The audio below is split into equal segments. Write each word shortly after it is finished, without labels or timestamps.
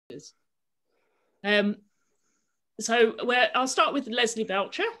I'll start with Lesley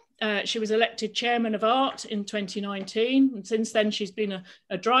Belcher. She was elected Chairman of Art in 2019, and since then she's been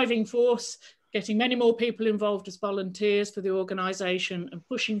a driving force, getting many more people involved as volunteers for the organisation and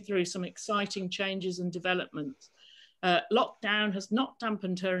pushing through some exciting changes and developments. Lockdown has not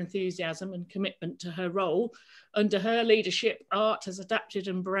dampened her enthusiasm and commitment to her role. Under her leadership, art has adapted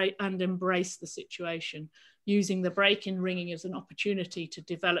and embraced the situation, using the break in ringing as an opportunity to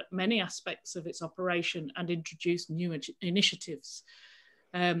develop many aspects of its operation and introduce new initiatives.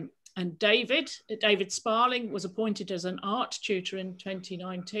 And David Sparling was appointed as an art tutor in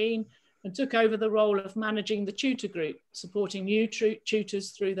 2019 and took over the role of managing the tutor group, supporting new tutors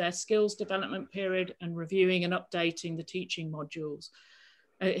through their skills development period and reviewing and updating the teaching modules.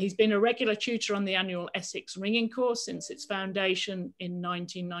 He's been a regular tutor on the annual Essex Ringing course since its foundation in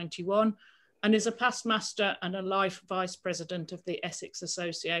 1991, and is a past master and a life vice president of the Essex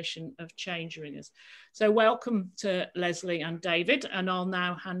Association of Change Ringers. So welcome to Lesley and David, and I'll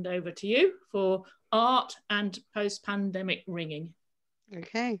now hand over to you for art and post-pandemic ringing.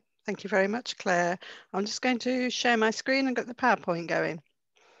 Okay, thank you very much, Claire. I'm just going to share my screen and get the PowerPoint going.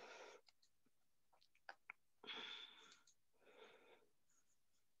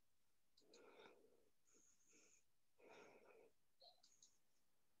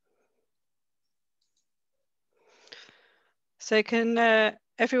 So can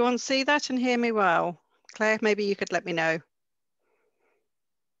everyone see that and hear me well? Claire, maybe you could let me know.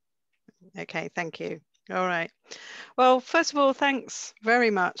 Okay, thank you. All right. Well, first of all, thanks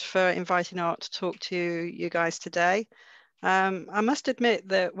very much for inviting Art to talk to you guys today. I must admit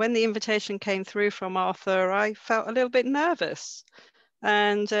that when the invitation came through from Arthur, I felt a little bit nervous.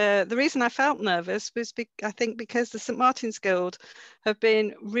 And the reason I felt nervous was, I think, because the St Martin's Guild have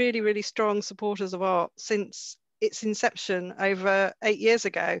been really, really strong supporters of art since its inception over 8 years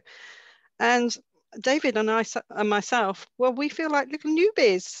ago. And David and I and myself, well, we feel like little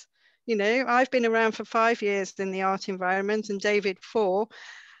newbies. You know, I've been around for 5 years in the art environment and David 4.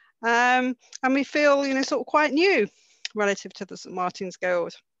 And we feel, you know, sort of quite new relative to the St Martin's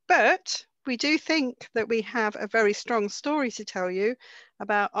Guild. But we do think that we have a very strong story to tell you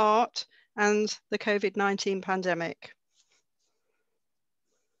about art and the COVID-19 pandemic.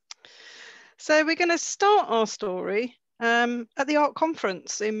 So we're going to start our story at the art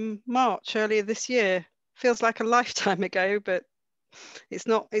conference in March earlier this year. Feels like a lifetime ago, but it's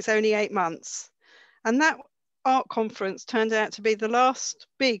not, it's only 8 months. And that art conference turned out to be the last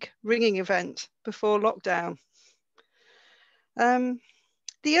big ringing event before lockdown.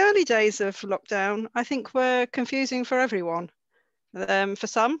 The early days of lockdown, I think, were confusing for everyone. For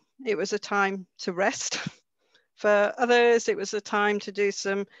some, it was a time to rest. For others, it was a time to do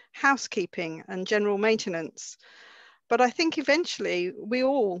some housekeeping and general maintenance. But I think eventually we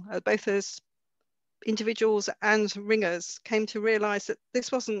all, both as individuals and ringers, came to realise that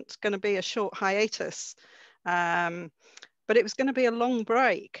this wasn't going to be a short hiatus, but it was going to be a long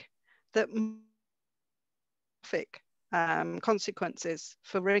break that consequences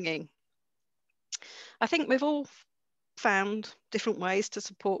for ringing. I think we've all found different ways to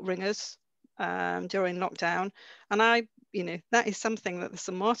support ringers during lockdown, and that is something that the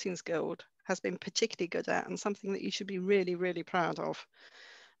St Martin's Guild has been particularly good at, and something that you should be really, really proud of.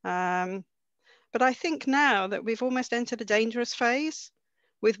 But I think now that we've almost entered a dangerous phase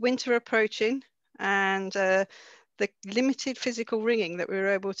with winter approaching and the limited physical ringing that we were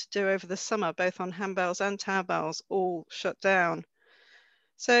able to do over the summer, both on handbells and towbells, all shut down.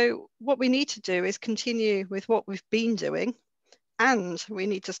 So what we need to do is continue with what we've been doing, and we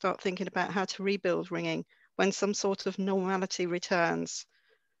need to start thinking about how to rebuild ringing when some sort of normality returns.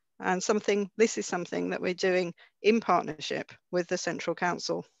 And this is something that we're doing in partnership with the Central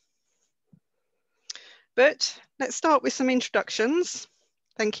Council. But let's start with some introductions.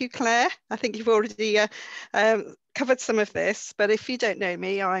 Thank you, Claire. I think you've already covered some of this, but if you don't know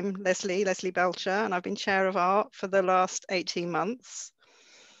me, I'm Lesley Belcher, and I've been Chair of Art for the last 18 months.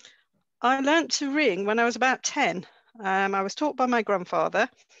 I learnt to ring when I was about 10. I was taught by my grandfather,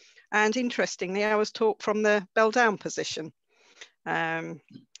 and interestingly, I was taught from the bell down position.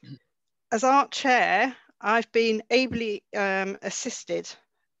 As Art Chair, I've been ably assisted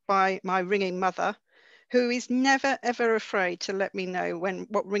by my ringing mother, who is never, ever afraid to let me know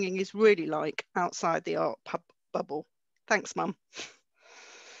what ringing is really like outside the art bubble. Thanks, Mum.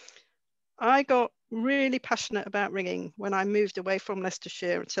 I got really passionate about ringing when I moved away from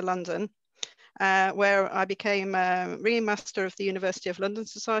Leicestershire to London, where I became a ringing master of the University of London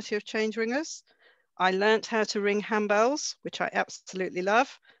Society of Change Ringers. I learnt how to ring handbells, which I absolutely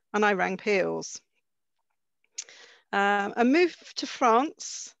love, and I rang peals. I moved to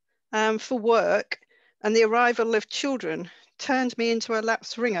France for work, and the arrival of children turned me into a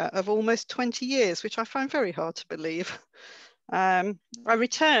lapsed ringer of almost 20 years, which I find very hard to believe. I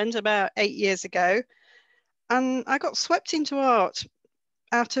returned about 8 years ago, and I got swept into art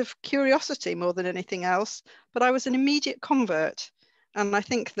out of curiosity more than anything else, but I was an immediate convert, and I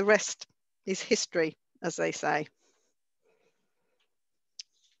think the rest is history, as they say.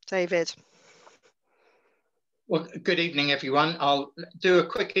 David. Well, good evening, everyone. I'll do a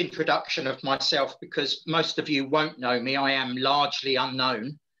quick introduction of myself because most of you won't know me. I am largely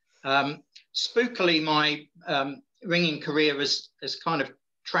unknown. Spookily, my ringing career has kind of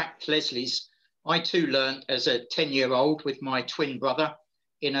tracked Leslie's. I too learnt as a 10-year-old with my twin brother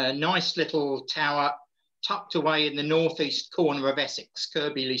in a nice little tower tucked away in the northeast corner of Essex,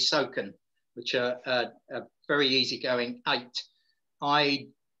 Kirkby-le-Soken, which are a very easygoing 8. I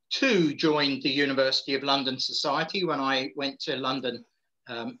too joined the University of London Society when I went to London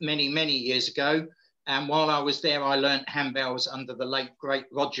many, many years ago. And while I was there, I learnt handbells under the late, great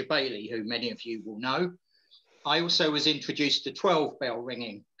Roger Bailey, who many of you will know. I also was introduced to 12-bell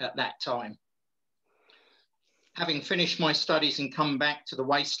ringing at that time. Having finished my studies and come back to the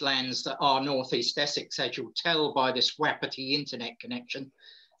wastelands that are northeast Essex, as you'll tell by this wappity internet connection,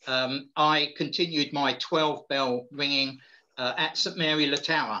 I continued my 12-bell ringing at St Mary Le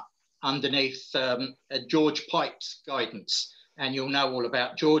Tower underneath George Pipe's guidance. And you'll know all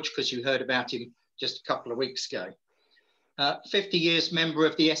about George because you heard about him just a couple of weeks ago. 50 years member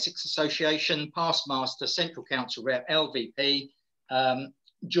of the Essex Association, past master, central council rep, LVP,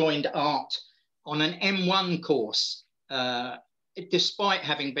 joined art on an M1 course, despite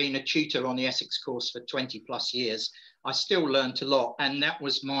having been a tutor on the Essex course for 20 plus years. I still learned a lot, and that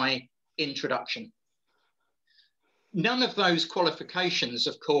was my introduction. None of those qualifications,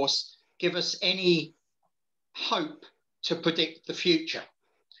 of course, give us any hope to predict the future.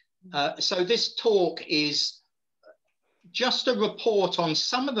 So this talk is just a report on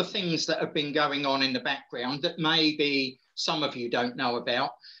some of the things that have been going on in the background that maybe some of you don't know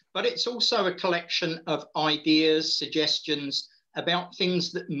about, but it's also a collection of ideas, suggestions about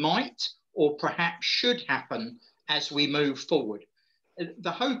things that might or perhaps should happen as we move forward.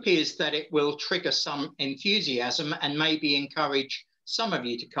 The hope is that it will trigger some enthusiasm and maybe encourage some of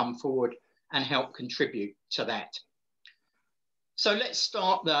you to come forward and help contribute to that. So let's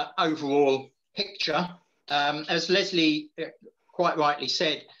start the overall picture. As Lesley quite rightly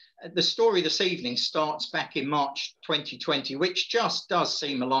said, the story this evening starts back in March 2020, which just does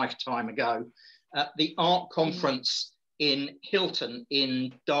seem a lifetime ago. The art conference in Hilton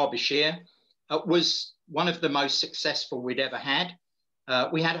in Derbyshire was one of the most successful we'd ever had.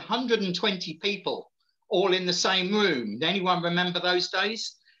 We had 120 people all in the same room. Anyone remember those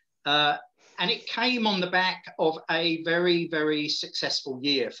days? And it came on the back of a very, very successful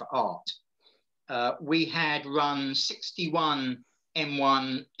year for art. We had run 61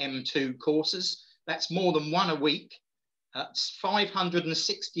 M1, M2 courses. That's more than one a week.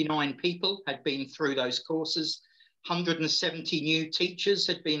 569 people had been through those courses. 170 new teachers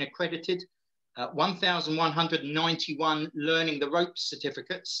had been accredited. 1,191 learning the ropes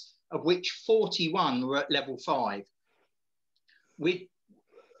certificates, of which 41 were at level 5. We'd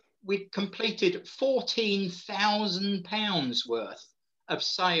completed £14,000 worth of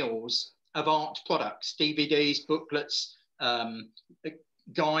sales of art products, DVDs, booklets,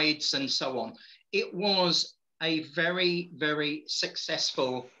 guides, and so on. It was a very, very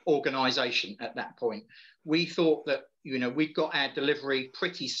successful organisation at that point. We thought that, you know, we'd got our delivery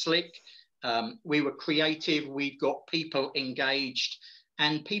pretty slick. We were creative, we'd got people engaged,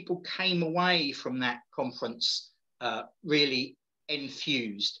 and people came away from that conference really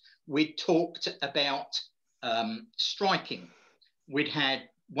enthused. We'd talked about striking. We'd had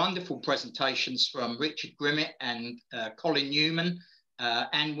wonderful presentations from Richard Grimmett and Colin Newman,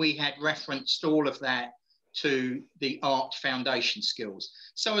 and we had referenced all of that to the art foundation skills.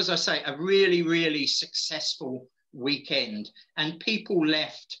 So as I say, a really, really successful weekend, and people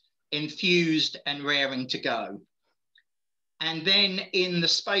left enthused and raring to go. And then in the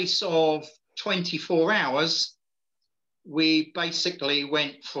space of 24 hours, we basically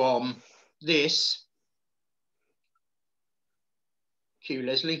went from this, cue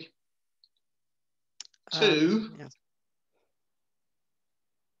Lesley, to, yes.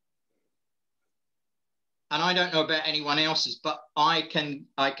 and I don't know about anyone else's, but I can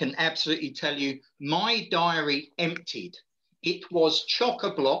absolutely tell you, my diary emptied. It was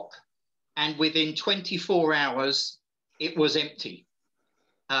chock-a-block, and within 24 hours, it was empty.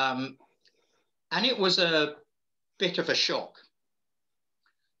 And it was a bit of a shock.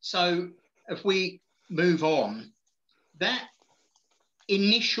 So if we move on, that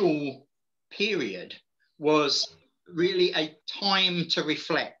initial period was really a time to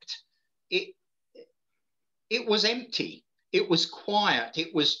reflect. It was empty. It was quiet.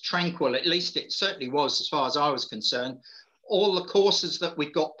 It was tranquil. At least it certainly was, as far as I was concerned. All the courses that we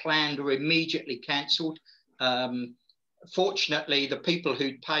got planned were immediately cancelled. Fortunately, the people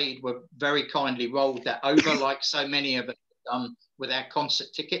who'd paid were very kindly rolled that over, like so many of us done with our concert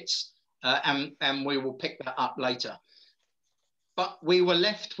tickets, and we will pick that up later. But we were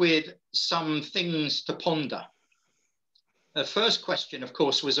left with some things to ponder. The first question, of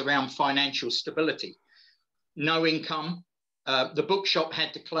course, was around financial stability. No income. The bookshop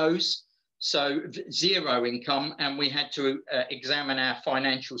had to close, so zero income, and we had to examine our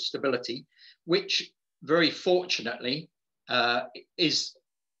financial stability, which very fortunately is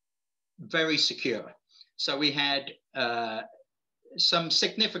very secure. So we had some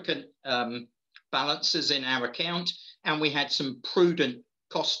significant balances in our account, and we had some prudent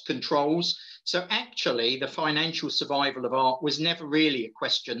cost controls. So actually, the financial survival of art was never really a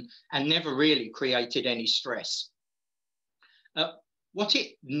question and never really created any stress. What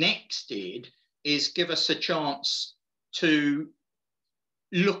it next did is give us a chance to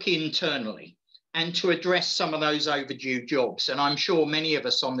look internally and to address some of those overdue jobs. And I'm sure many of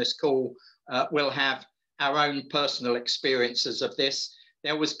us on this call will have our own personal experiences of this.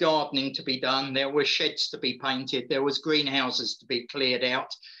 There was gardening to be done, there were sheds to be painted, there was greenhouses to be cleared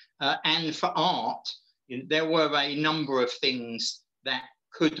out. And for art, there were a number of things that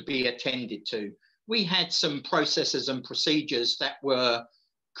could be attended to. We had some processes and procedures that were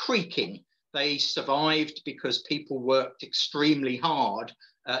creaking. They survived because people worked extremely hard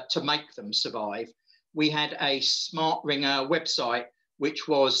to make them survive. We had a Smart Ringer website which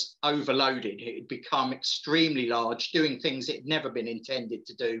was overloaded. It had become extremely large, doing things it had never been intended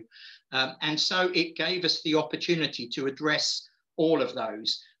to do. And so it gave us the opportunity to address all of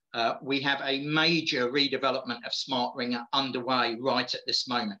those. We have a major redevelopment of Smart Ringer underway right at this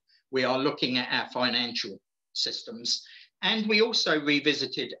moment. We are looking at our financial systems. And we also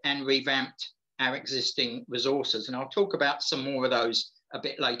revisited and revamped our existing resources. And I'll talk about some more of those a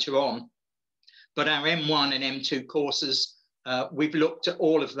bit later on. But our M1 and M2 courses, we've looked at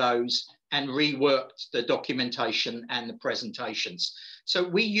all of those and reworked the documentation and the presentations. So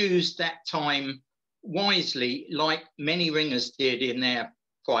we used that time wisely, like many ringers did in their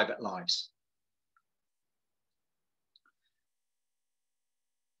private lives.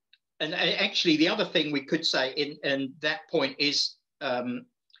 And actually, the other thing we could say in that point is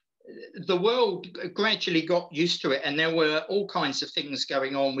the world gradually got used to it, and there were all kinds of things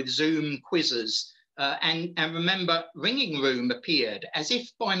going on with Zoom quizzes. And remember, Ringing Room appeared as if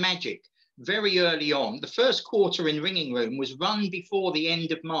by magic very early on. The first quarter in Ringing Room was run before the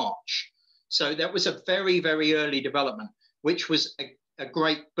end of March. So that was a very, very early development, which was a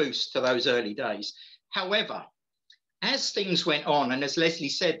great boost to those early days. However, as things went on, and as Lesley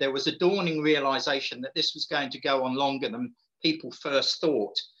said, there was a dawning realization that this was going to go on longer than people first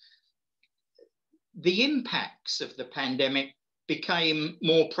thought. The impacts of the pandemic became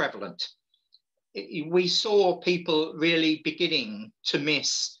more prevalent. We saw people really beginning to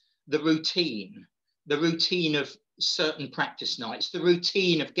miss the routine of certain practice nights, the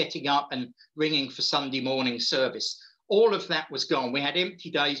routine of getting up and ringing for Sunday morning service. All of that was gone. We had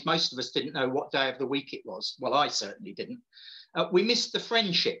empty days. Most of us didn't know what day of the week it was. Well, I certainly didn't. We missed the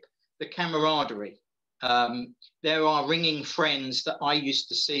friendship, the camaraderie. There are ringing friends that I used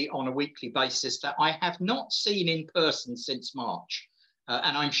to see on a weekly basis that I have not seen in person since March.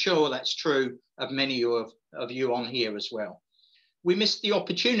 And I'm sure that's true of many of you on here as well. We missed the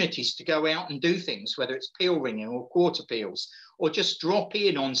opportunities to go out and do things, whether it's peel ringing or quarter peels, or just drop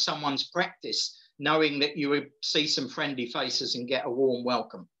in on someone's practice, knowing that you would see some friendly faces and get a warm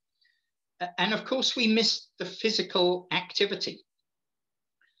welcome. And of course, we missed the physical activity.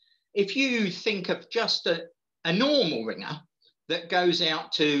 If you think of just a normal ringer that goes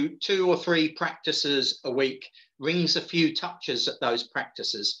out to 2 or 3 practices a week, rings a few touches at those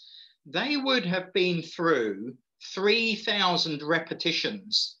practices, they would have been through 3,000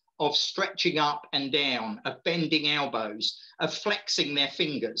 repetitions of stretching up and down, of bending elbows, of flexing their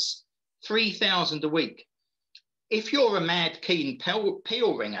fingers. 3,000 a week. If you're a mad keen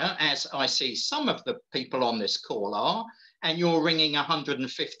peel ringer, as I see some of the people on this call are, and you're ringing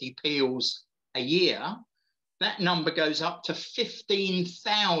 150 peels a year, that number goes up to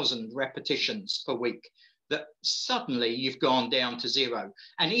 15,000 repetitions per week, that suddenly you've gone down to zero.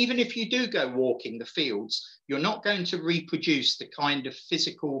 And even if you do go walking the fields, you're not going to reproduce the kind of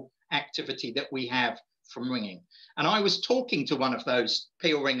physical activity that we have from ringing. And I was talking to one of those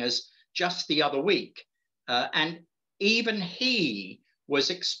peel ringers just the other week, and even he was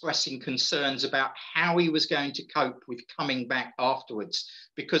expressing concerns about how he was going to cope with coming back afterwards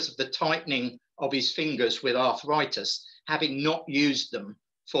because of the tightening of his fingers with arthritis, having not used them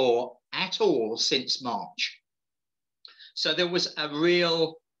for at all since March. So there was a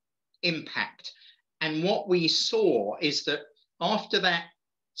real impact. And what we saw is that after that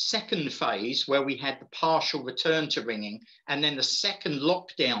second phase, where we had the partial return to ringing, and then the second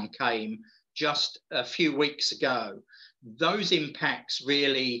lockdown came just a few weeks ago, those impacts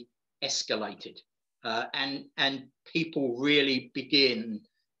really escalated, and people really begin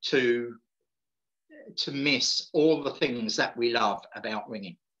to miss all the things that we love about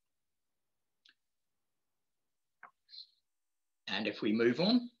ringing. And if we move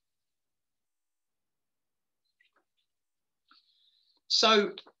on.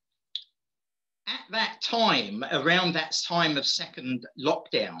 So at that time, around that time of second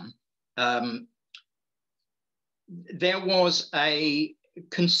lockdown, there was a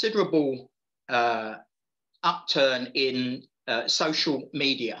considerable upturn in social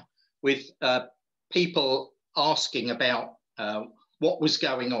media, with people asking about what was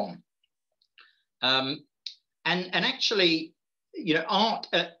going on. And actually, you know, art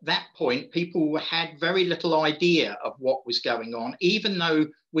at that point, people had very little idea of what was going on, even though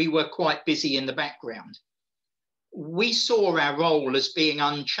we were quite busy in the background. We saw our role as being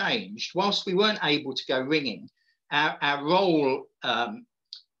unchanged. Whilst we weren't able to go ringing, our role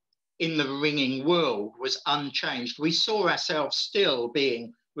in the ringing world was unchanged. We saw ourselves still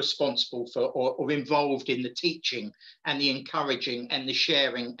being responsible for or involved in the teaching and the encouraging and the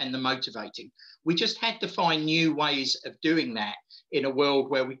sharing and the motivating. We just had to find new ways of doing that in a world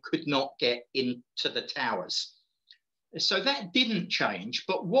where we could not get into the towers. So that didn't change,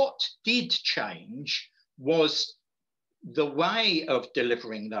 but what did change was the way of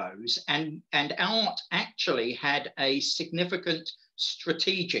delivering those, and art actually had a significant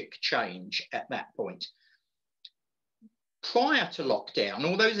strategic change at that point. Prior to lockdown,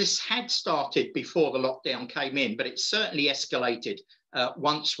 although this had started before the lockdown came in, but it certainly escalated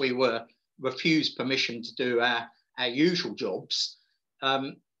once we were refused permission to do our usual jobs,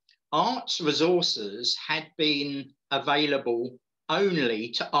 arts resources had been available only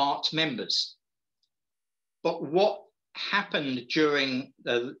to art members. But what happened during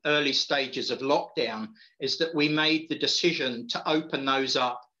the early stages of lockdown is that we made the decision to open those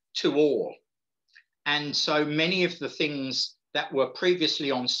up to all. And so many of the things that were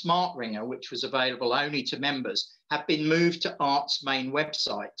previously on SmartRinger, which was available only to members, have been moved to Art's main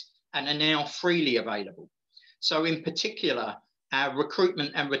website and are now freely available. So in particular, our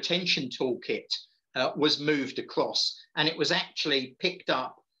recruitment and retention toolkit was moved across, and it was actually picked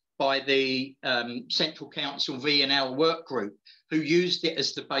up by the Central Council V&L work group, who used it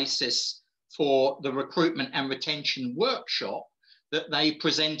as the basis for the recruitment and retention workshop that they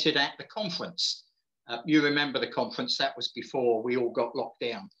presented at the conference. You remember the conference, that was before we all got locked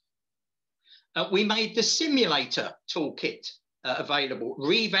down. We made the simulator toolkit available,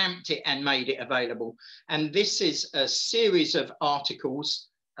 revamped it and made it available. And this is a series of articles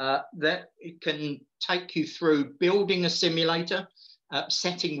that can take you through building a simulator,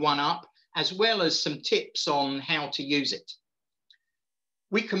 setting one up, as well as some tips on how to use it.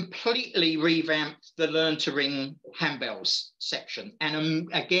 We completely revamped the Learn to Ring handbells section and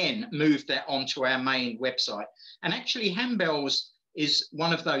again moved that onto our main website. And actually handbells is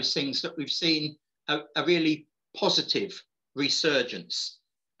one of those things that we've seen a really positive resurgence,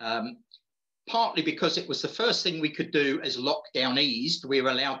 partly because it was the first thing we could do as lockdown eased. We were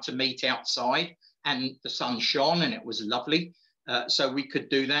allowed to meet outside and the sun shone and it was lovely. So we could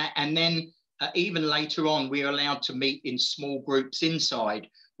do that. And then even later on, we were allowed to meet in small groups inside,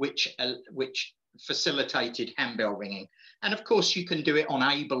 which facilitated handbell ringing. And of course, you can do it on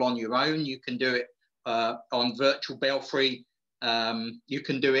Able on your own. You can do it on Virtual Belfry. You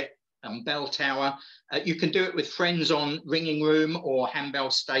can do it on Bell Tower. You can do it with friends on Ringing Room or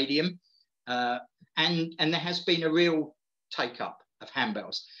Handbell Stadium. And there has been a real take-up of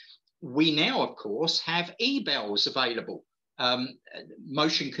handbells. We now, of course, have e-bells available.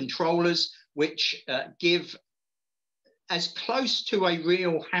 Motion controllers, which give as close to a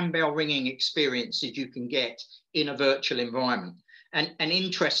real handbell ringing experience as you can get in a virtual environment. And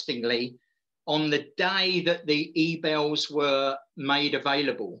interestingly, on the day that the e-bells were made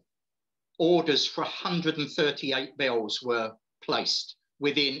available, orders for 138 bells were placed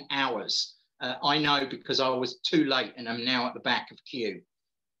within hours. I know because I was too late and I'm now at the back of queue.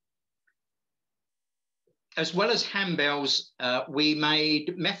 As well as handbells, we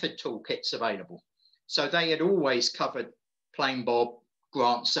made method toolkits available. So they had always covered plain bob,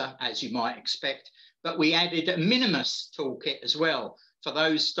 Grancer, as you might expect, but we added a minimus toolkit as well for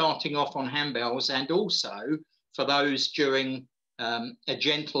those starting off on handbells, and also for those during a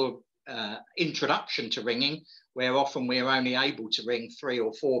gentle introduction to ringing, where often we're only able to ring 3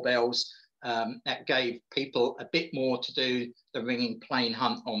 or 4 bells. That gave people a bit more to do the ringing plain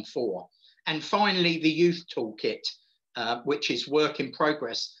hunt on 4. And finally, the youth toolkit, which is work in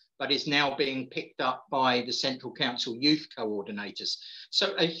progress, but is now being picked up by the Central Council youth coordinators.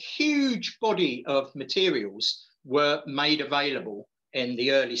 So a huge body of materials were made available in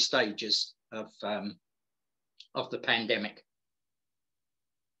the early stages of the pandemic.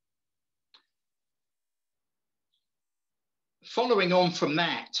 Following on from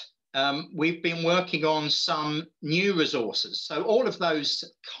that, we've been working on some new resources. So all of those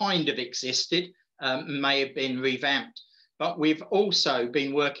kind of existed, may have been revamped, but we've also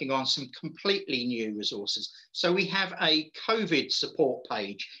been working on some completely new resources. So we have a COVID support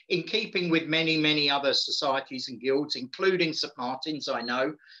page in keeping with many, many other societies and guilds, including St. Martin's, I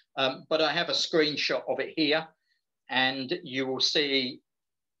know, but I have a screenshot of it here, and you will see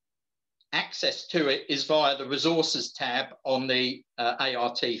access to it is via the resources tab on the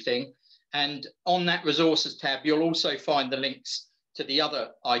ART thing. And on that resources tab, you'll also find the links to the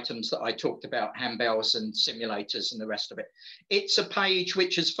other items that I talked about, handbells and simulators and the rest of it. It's a page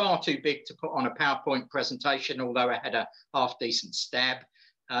which is far too big to put on a PowerPoint presentation, although I had a half decent stab.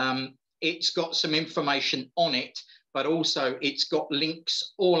 It's got some information on it, but also it's got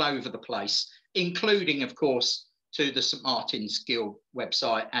links all over the place, including, of course, to the St. Martin's Guild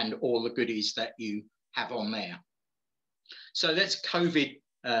website and all the goodies that you have on there. So that's COVID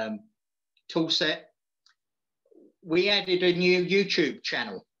toolset. We added a new YouTube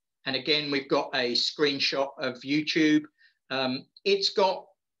channel. And again, we've got a screenshot of YouTube. It's got,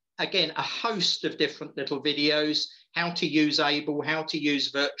 again, a host of different little videos, how to use Able, how to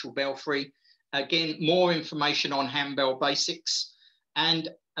use Virtual Belfry. Again, more information on handbell basics, and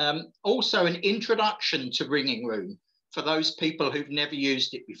also an introduction to Ringing Room for those people who've never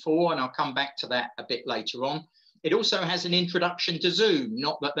used it before, and I'll come back to that a bit later on. It also has an introduction to Zoom,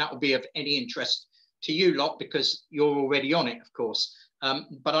 not that that will be of any interest to you lot because you're already on it, of course,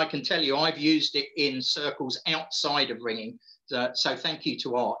 but I can tell you I've used it in circles outside of ringing, so thank you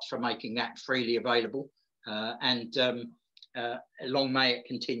to Art for making that freely available, and long may it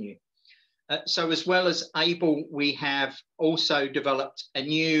continue. So as well as Able, we have also developed a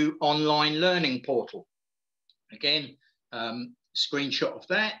new online learning portal. Again, screenshot of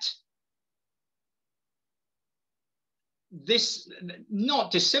that. This,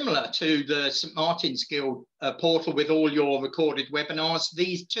 not dissimilar to the St. Martin's Guild portal with all your recorded webinars.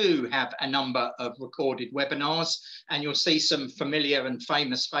 These too have a number of recorded webinars, and you'll see some familiar and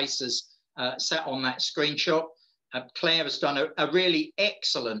famous faces sat on that screenshot. Claire has done a really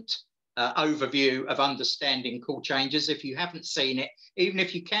excellent overview of understanding call changes. If you haven't seen it, even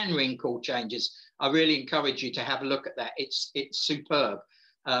if you can ring call changes, I really encourage you to have a look at that. It's superb.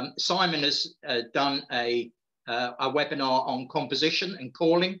 Simon has done a webinar on composition and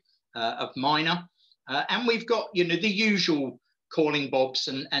calling of minor, and we've got, you know, the usual calling bobs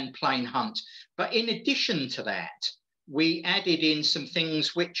and plain hunt. But in addition to that, we added in some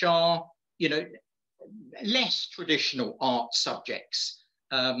things which are, you know, less traditional art subjects.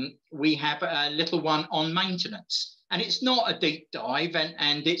 We have a little one on maintenance, and it's not a deep dive,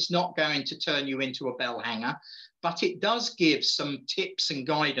 and it's not going to turn you into a bell hanger, but it does give some tips and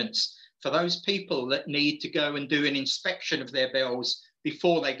guidance for those people that need to go and do an inspection of their bells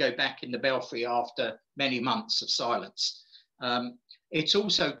before they go back in the belfry after many months of silence. It's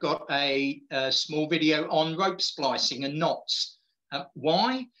also got a small video on rope splicing and knots.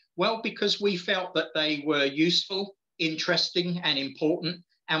 Why? Well, because we felt that they were useful, interesting and important,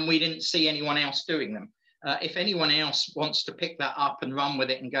 and we didn't see anyone else doing them. If anyone else wants to pick that up and run with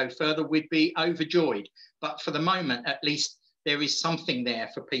it and go further, we'd be overjoyed. But for the moment, at least, there is something there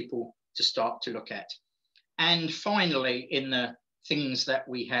for people to start to look at. And finally, in the things that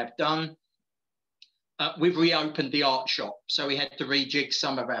we have done, we've reopened the art shop. So we had to rejig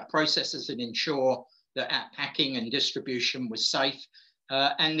some of our processes and ensure that our packing and distribution was safe.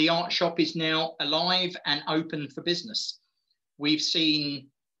 And the art shop is now alive and open for business. We've seen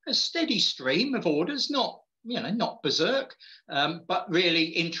a steady stream of orders, not, you know, not berserk, but really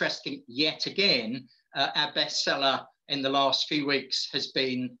interesting yet again. Our bestseller in the last few weeks has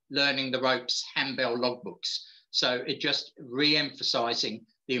been Learning the Ropes handbell logbooks. So it just re-emphasizing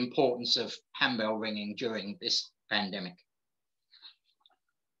the importance of handbell ringing during this pandemic.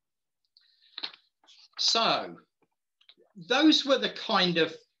 So those were the kind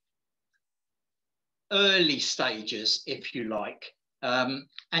of early stages, if you like. And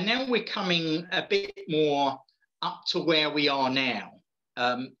now we're coming a bit more up to where we are now.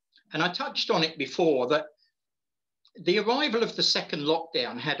 And I touched on it before that the arrival of the second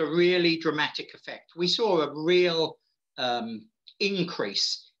lockdown had a really dramatic effect. We saw a real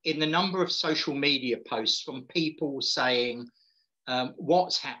increase in the number of social media posts from people saying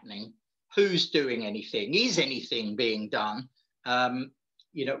what's happening, who's doing anything, is anything being done,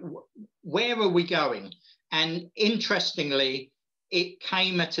 you know, where are we going? And interestingly, it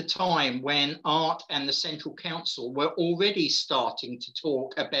came at a time when Art and the Central Council were already starting to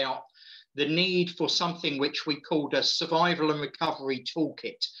talk about the need for something which we called a survival and recovery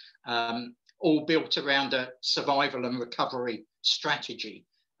toolkit, all built around a survival and recovery strategy.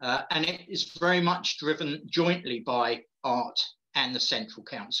 And it is very much driven jointly by Art and the Central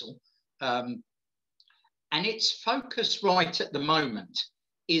Council. And its focus right at the moment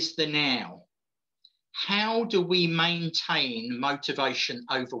is the now. How do we maintain motivation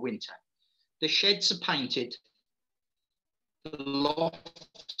over winter? The sheds are painted, the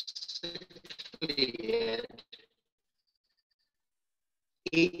lofts are cleared,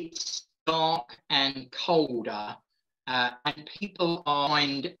 it's dark and colder, and people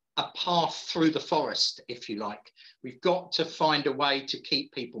find a path through the forest, if you like. We've got to find a way to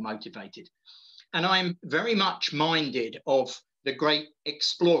keep people motivated. And I'm very much minded of the great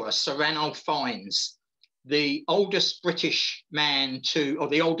explorer, Sir Ranulph Fiennes, the oldest British man to, or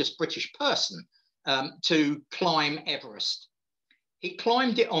the oldest British person to climb Everest. He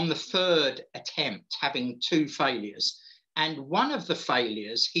climbed it on the third attempt, having 2 failures. And one of the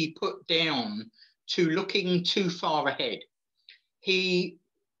failures he put down to looking too far ahead. He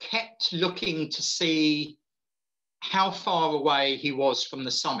kept looking to see how far away he was from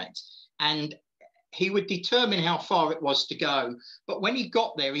the summit. And he would determine how far it was to go. But when he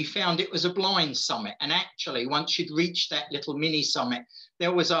got there, he found it was a blind summit. And actually, once you'd reached that little mini summit,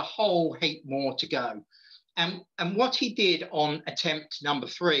 there was a whole heap more to go. And what he did on attempt number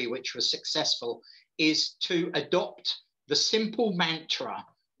 3, which was successful, is to adopt the simple mantra,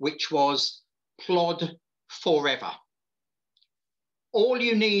 which was plod forever. All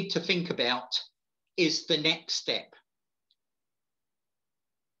you need to think about is the next step.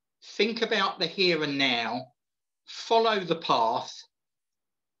 Think about the here and now, follow the path,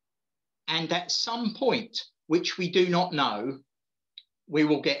 and at some point, which we do not know, we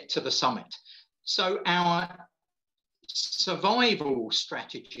will get to the summit. So our survival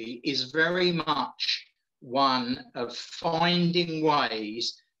strategy is very much one of finding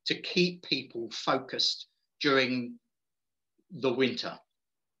ways to keep people focused during the winter.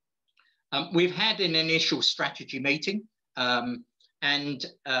 We've had an initial strategy meeting, and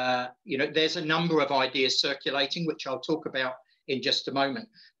you know, there's a number of ideas circulating, which I'll talk about in just a moment.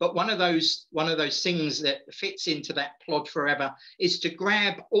 But one of those things that fits into that plod forever is to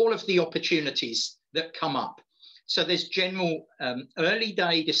grab all of the opportunities that come up. So there's general early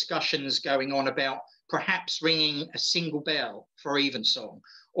day discussions going on about perhaps ringing a single bell for evensong,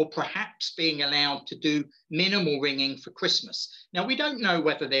 or perhaps being allowed to do minimal ringing for Christmas. Now, we don't know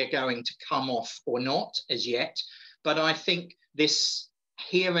whether they're going to come off or not as yet, but I think this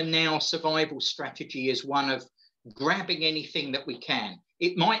here and now survival strategy is one of grabbing anything that we can.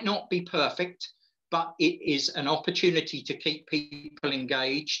 It might not be perfect, but it is an opportunity to keep people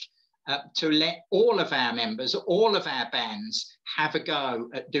engaged, to let all of our members, all of our bands have a go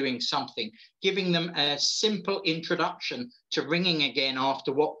at doing something, giving them a simple introduction to ringing again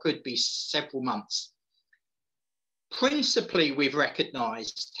after what could be several months. Principally, we've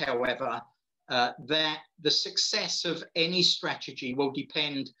recognised, however, that the success of any strategy will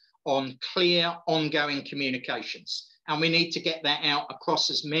depend on clear, ongoing communications. And we need to get that out across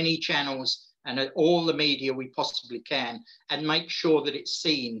as many channels and at all the media we possibly can, and make sure that it's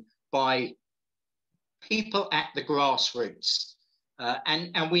seen by people at the grassroots.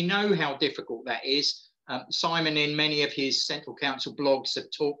 And we know how difficult that is. Simon, in many of his Central Council blogs,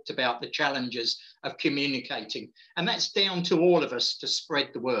 have talked about the challenges of communicating, and that's down to all of us to spread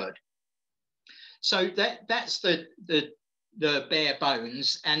the word. So that's the bare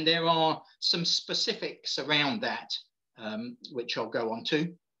bones, and there are some specifics around that, which I'll go on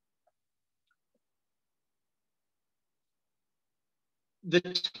to. The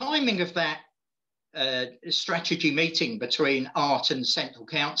timing of that strategy meeting between Art and Central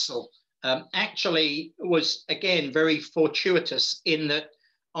Council actually was, again, very fortuitous, in that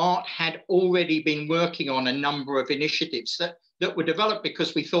Art had already been working on a number of initiatives that were developed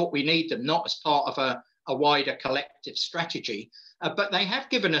because we thought we need them, not as part of a wider collective strategy, but they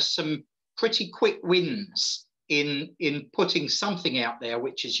have given us some pretty quick wins in putting something out there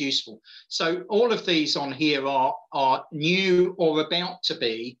which is useful. So all of these on here are new or about to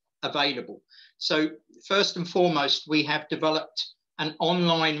be available. So first and foremost, we have developed an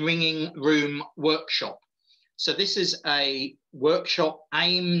online ringing room workshop. So this is a workshop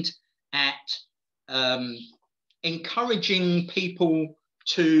aimed at encouraging people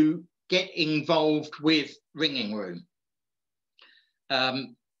to get involved with ringing room.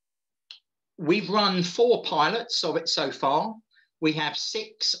 We've run 4 pilots of it so far. We have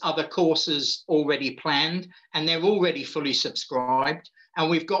 6 other courses already planned, and they're already fully subscribed. And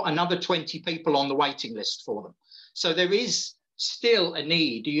we've got another 20 people on the waiting list for them. So there is still a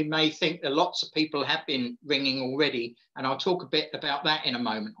need. You may think that lots of people have been ringing already, and I'll talk a bit about that in a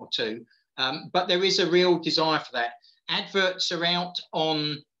moment or two. But there is a real desire for that. Adverts are out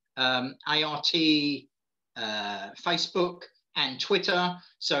on ART, Facebook and Twitter.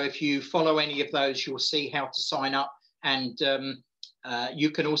 So if you follow any of those, you'll see how to sign up. And you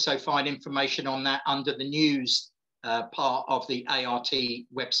can also find information on that under the news part of the ART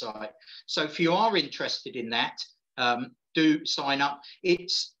website. So if you are interested in that, do sign up.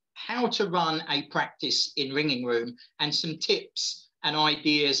 It's how to run a practice in ringing room and some tips and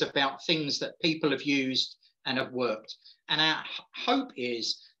ideas about things that people have used and have worked. And our hope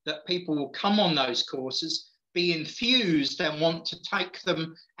is that people will come on those courses, be enthused and want to take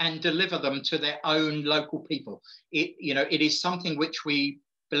them and deliver them to their own local people. It is something which we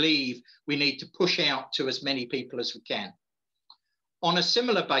believe we need to push out to as many people as we can. On a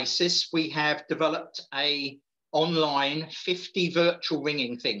similar basis, we have developed a online 50 virtual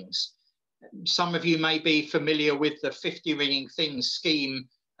ringing things. Some of you may be familiar with the 50 ringing things scheme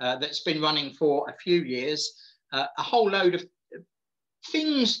that's been running for a few years. A whole load of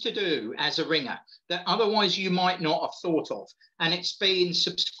things to do as a ringer that otherwise you might not have thought of. And it's been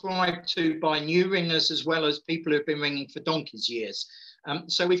subscribed to by new ringers as well as people who've been ringing for donkey's years.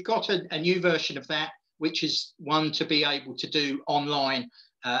 So we've got a new version of that, which is one to be able to do online.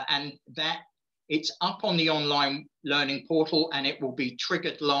 And that it's up on the online learning portal, and it will be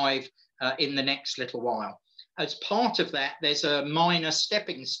triggered live in the next little while. As part of that, there's a minor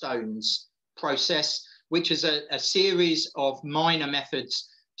stepping stones process, which is a series of minor methods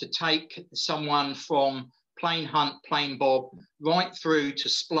to take someone from plain hunt, plain bob, right through to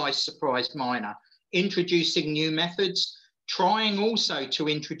splice surprise minor, introducing new methods, trying also to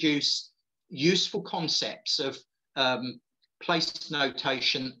introduce useful concepts of place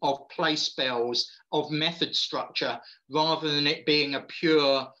notation, of place spells, of method structure, rather than it being a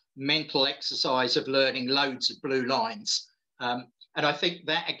pure mental exercise of learning loads of blue lines. And I think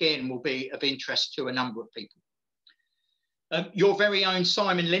that, again, will be of interest to a number of people. Your very own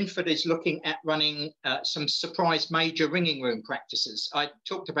Simon Linford is looking at running some surprise major ringing room practices. I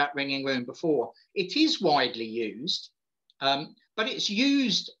talked about ringing room before. It is widely used, but it's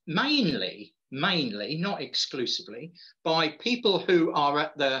used mainly, not exclusively, by people who are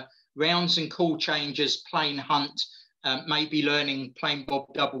at the rounds and call changes, plain hunt, maybe learning plain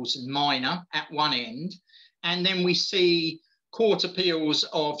bob doubles and minor at one end. And then we see quarter peals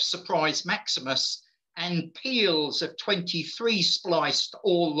of surprise maximus and peals of 23 spliced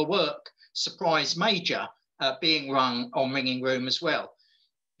all the work surprise major being rung on ringing room as well.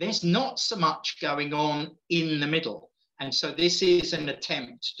 There's not so much going on in the middle. And so this is an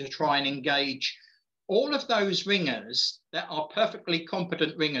attempt to try and engage all of those ringers that are perfectly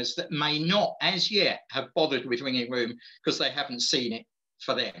competent ringers that may not as yet have bothered with ringing room because they haven't seen it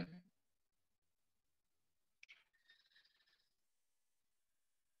for them.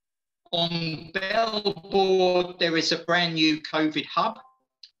 On Bellboard, there is a brand new COVID hub.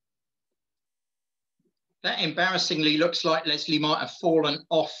 That embarrassingly looks like Lesley might have fallen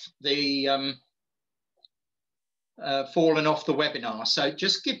off the webinar. So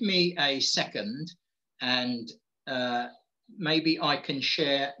just give me a second, and maybe I can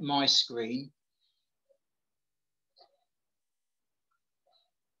share my screen.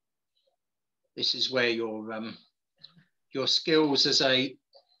 This is where your skills as a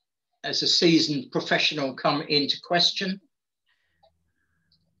seasoned professional come into question.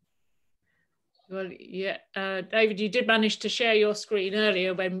 Well, yeah, David, you did manage to share your screen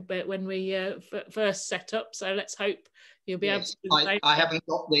earlier when we first set up. So let's hope you'll be able to do the same. I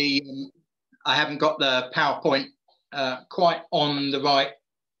haven't got the PowerPoint quite on the right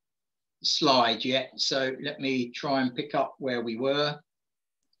slide yet. So let me try and pick up where we were.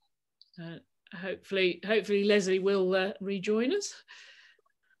 Hopefully Lesley will rejoin us.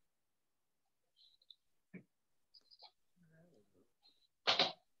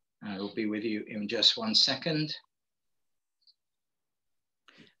 I will be with you in just 1 second.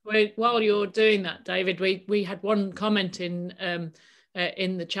 Well, while you're doing that, David, we had one comment in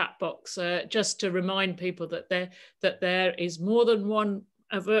the chat box just to remind people that there is more than one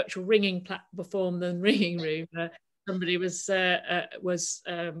virtual ringing platform than ringing room. somebody was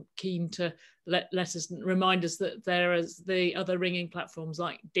keen to let us remind us that there is the other ringing platforms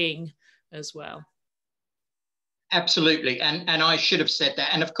like Ding as well. Absolutely, and I should have said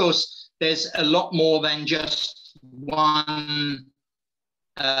that. And of course, there's a lot more than just one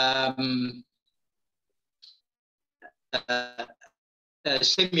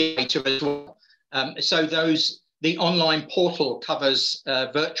simulator as well. So the online portal covers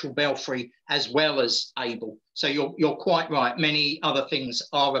virtual belfry as well as able. So you're quite right. Many other things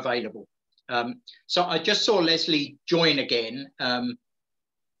are available. So I just saw Lesley join again,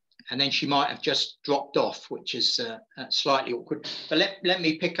 and then she might have just dropped off, which is slightly awkward. But let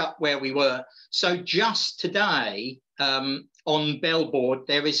me pick up where we were. So just today on Bellboard,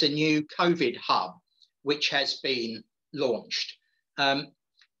 there is a new COVID hub, which has been launched.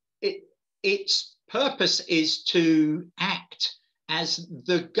 Its purpose is to act as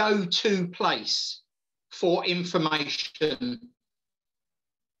the go-to place for information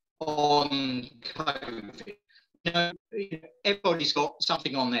on COVID. You know, everybody's got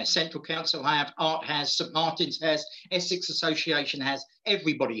something on there. Central Council have, Art has, St Martin's has, Essex Association has,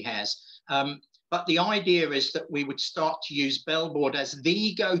 everybody has. But the idea is that we would start to use Bellboard as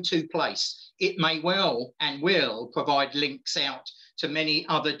the go-to place. It may well and will provide links out to many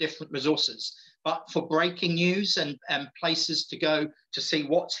other different resources. But for breaking news and places to go to see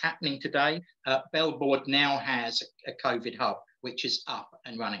what's happening today, Bellboard now has a COVID hub, which is up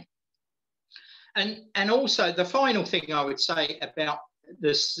and running. And also the final thing I would say about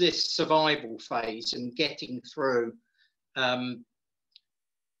this survival phase and getting through,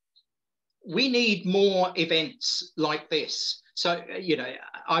 we need more events like this. So, you know,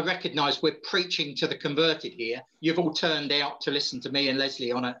 I recognise we're preaching to the converted here. You've all turned out to listen to me and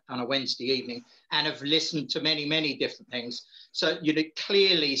Lesley on a Wednesday evening and have listened to many, many different things. So, you know,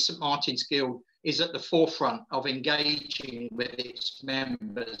 clearly St Martin's Guild is at the forefront of engaging with its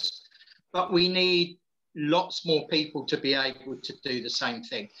members. But we need lots more people to be able to do the same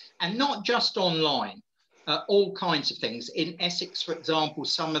thing. And not just online, all kinds of things. In Essex, for example,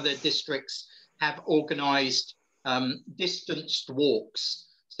 some of the districts have organised distanced walks.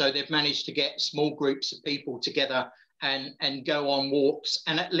 So they've managed to get small groups of people together and go on walks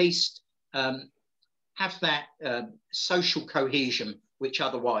and at least have that social cohesion, which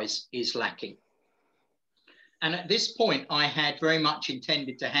otherwise is lacking. And at this point, I had very much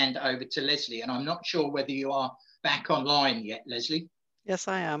intended to hand over to Lesley, and I'm not sure whether you are back online yet, Lesley. Yes,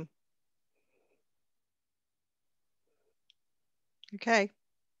 I am. Okay.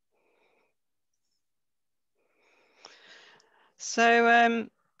 So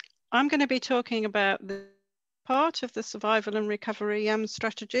I'm going to be talking about the part of the survival and recovery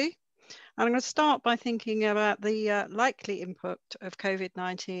strategy. And I'm going to start by thinking about the likely impact of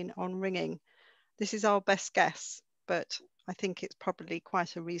COVID-19 on ringing. This is our best guess, but I think it's probably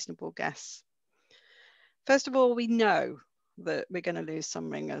quite a reasonable guess. First of all, we know that we're going to lose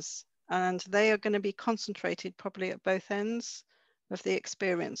some ringers, and they are going to be concentrated probably at both ends of the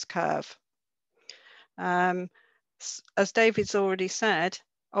experience curve. As David's already said,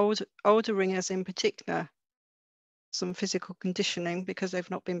 older ringers in particular, some physical conditioning because they've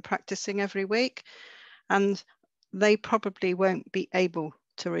not been practicing every week, and they probably won't be able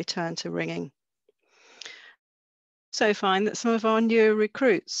to return to ringing. So find that some of our newer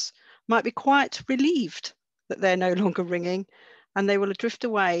recruits might be quite relieved that they're no longer ringing, and they will have drifted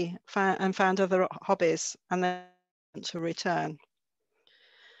away and found other hobbies and then want to return.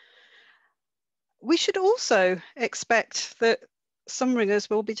 We should also expect that some ringers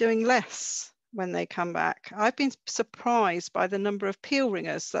will be doing less when they come back. I've been surprised by the number of peel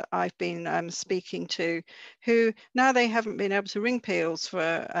ringers that I've been speaking to, who now they haven't been able to ring peels for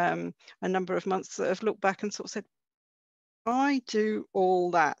a number of months, that have looked back and sort of said, I do all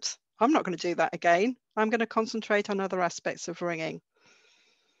that. I'm not going to do that again. I'm going to concentrate on other aspects of ringing.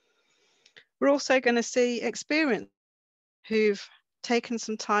 We're also going to see experienced who've taken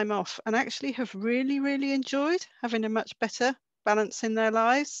some time off and actually have really, really enjoyed having a much better balance in their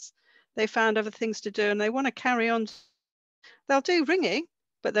lives. They found other things to do and they want to carry on. They'll do ringing,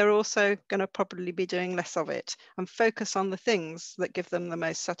 but they're also going to probably be doing less of it and focus on the things that give them the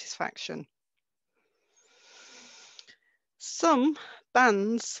most satisfaction. Some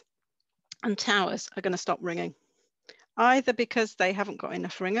bands and towers are going to stop ringing, either because they haven't got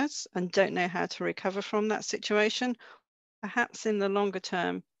enough ringers and don't know how to recover from that situation, perhaps in the longer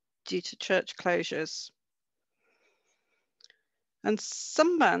term due to church closures. And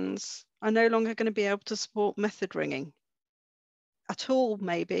some bands are no longer going to be able to support method ringing at all,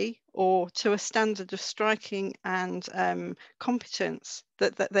 maybe, or to a standard of striking and competence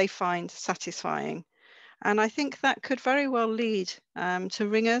that they find satisfying. And I think that could very well lead to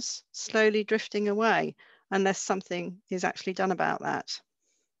ringers slowly drifting away unless something is actually done about that.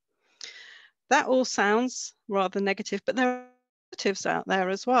 That all sounds rather negative, but there are positives out there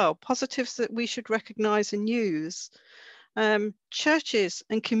as well, positives that we should recognise and use. Churches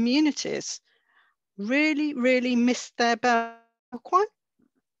and communities really missed their bell, quite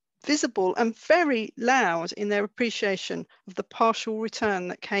visible and very loud in their appreciation of the partial return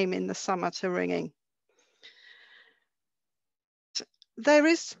that came in the summer to ringing. There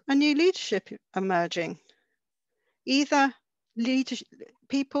is a new leadership emerging, either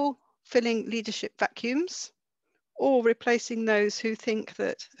people filling leadership vacuums or replacing those who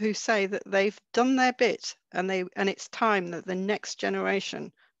say that they've done their bit and it's time that the next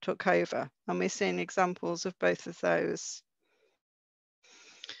generation took over. And we're seeing examples of both of those.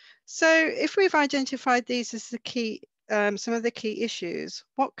 So if we've identified these as the key, some of the key issues,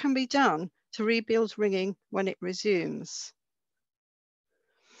 what can be done to rebuild ringing when it resumes?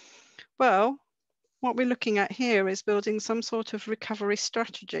 Well, what we're looking at here is building some sort of recovery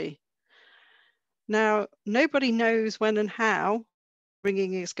strategy. Now, nobody knows when and how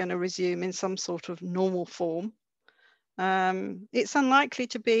ringing is going to resume in some sort of normal form. It's unlikely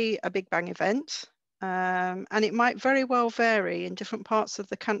to be a big bang event, and it might very well vary in different parts of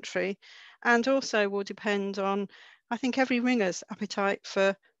the country, and also will depend on, I think, every ringer's appetite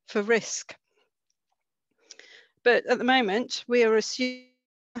for risk. But at the moment, we are assuming,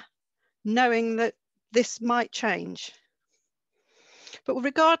 knowing that this might change. But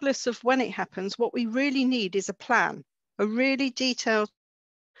regardless of when it happens, what we really need is a plan, a really detailed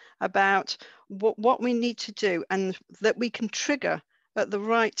about what we need to do and that we can trigger at the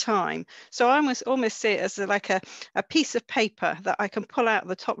right time. So I almost see it as like a piece of paper that I can pull out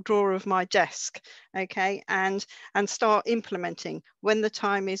the top drawer of my desk, okay, and start implementing when the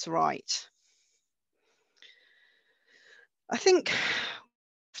time is right. I think we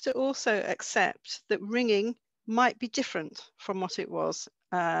have to also accept that ringing might be different from what it was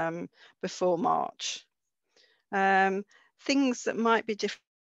before March. Things that might be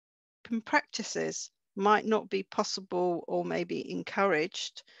different practices might not be possible or maybe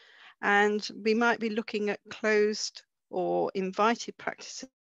encouraged, and we might be looking at closed or invited practices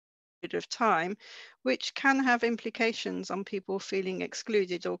of time, which can have implications on people feeling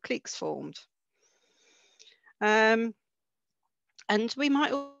excluded or cliques formed. And we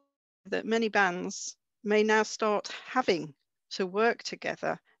might also that many bands may now start having to work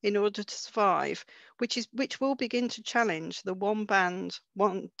together in order to survive, which will begin to challenge the one band,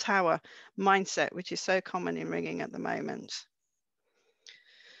 one tower mindset, which is so common in ringing at the moment.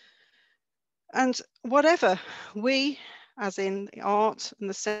 And whatever we, as in the art and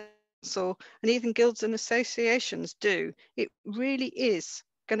the council and even guilds and associations do, it really is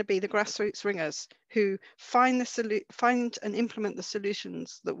going to be the grassroots ringers who find and implement the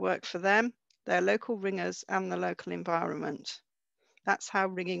solutions that work for them, their local ringers and the local environment. That's how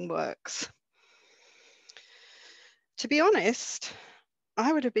ringing works. To be honest,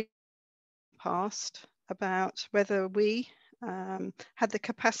 I would have been past about whether we had the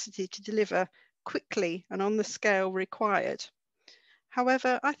capacity to deliver quickly and on the scale required.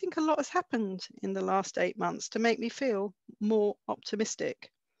 However, I think a lot has happened in the last 8 months to make me feel more optimistic.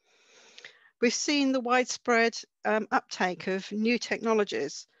 We've seen the widespread uptake of new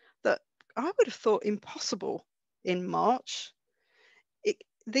technologies that I would have thought impossible in March.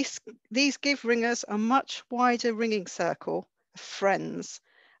 These give ringers a much wider ringing circle of friends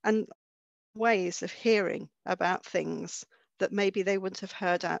and ways of hearing about things that maybe they wouldn't have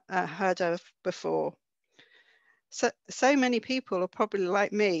heard of before. So many people are probably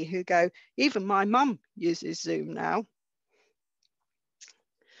like me who go, even my mum uses Zoom now.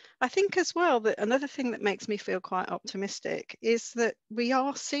 I think as well that another thing that makes me feel quite optimistic is that we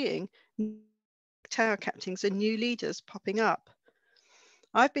are seeing tower captains and new leaders popping up.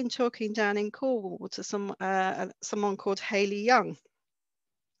 I've been talking down in Cornwall to someone called Hayley Young,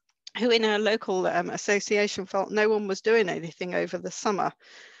 who in her local association felt no one was doing anything over the summer.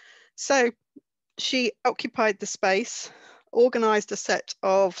 So she occupied the space, organised a set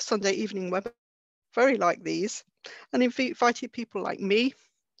of Sunday evening webinars, very like these, and invited people like me,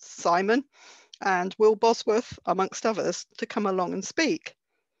 Simon, and Will Bosworth, amongst others, to come along and speak.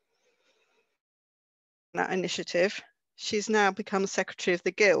 That initiative, she's now become secretary of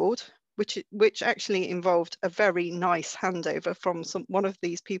the guild, which actually involved a very nice handover from one of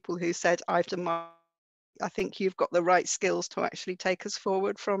these people who said, I think you've got the right skills to actually take us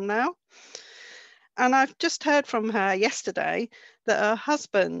forward from now. And I've just heard from her yesterday that her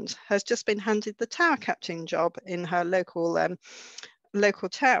husband has just been handed the tower captain job in her local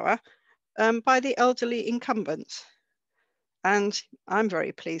tower, by the elderly incumbent. And I'm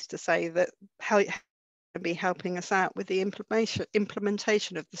very pleased to say that will be helping us out with the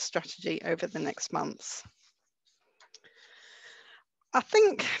implementation of the strategy over the next months. I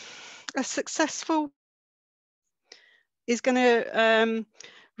think a successful is going to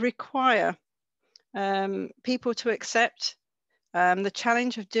require people to accept the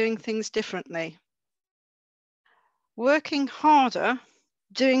challenge of doing things differently. Working harder,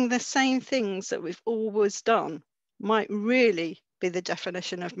 doing the same things that we've always done might really be the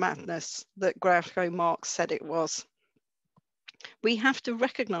definition of madness that Groucho Marx said it was. We have to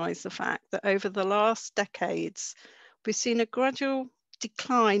recognise the fact that over the last decades, we've seen a gradual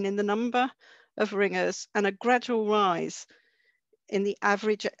decline in the number of ringers and a gradual rise in the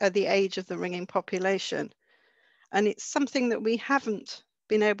average the age of the ringing population. And it's something that we haven't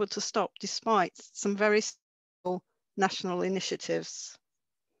been able to stop despite some very simple national initiatives.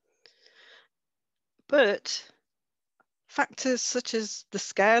 But factors such as the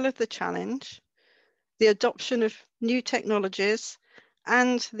scale of the challenge, the adoption of new technologies,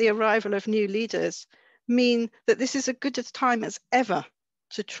 and the arrival of new leaders mean that this is as good a time as ever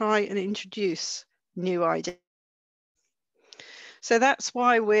to try and introduce new ideas. So that's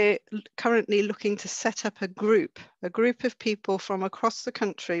why we're currently looking to set up a group of people from across the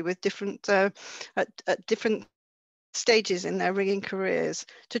country with different at different stages in their ringing careers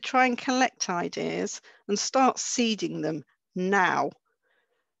to try and collect ideas and start seeding them now.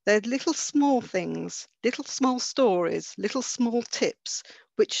 They're little small things, little small stories, little small tips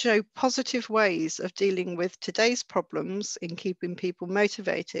which show positive ways of dealing with today's problems in keeping people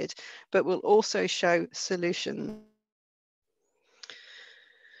motivated, but will also show solutions.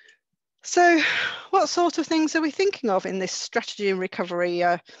 So what sort of things are we thinking of in this strategy and recovery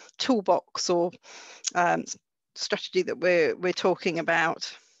toolbox or strategy that we're talking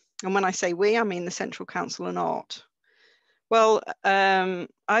about? And when I say we, I mean the Central Council on Art. Well,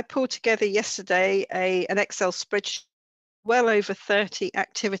 I pulled together yesterday an Excel spreadsheet, well over 30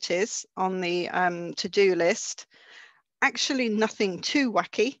 activities on the to-do list. Actually nothing too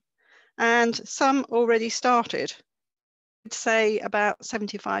wacky, and some already started. I'd say about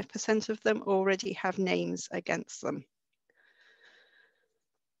 75% of them already have names against them.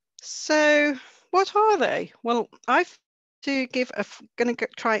 So what are they? Well, I've going to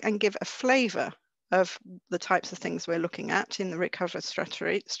try and give a flavour of the types of things we're looking at in the recovery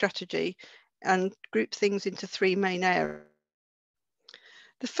strategy and group things into three main areas.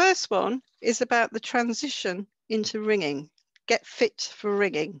 The first one is about the transition into ringing, get fit for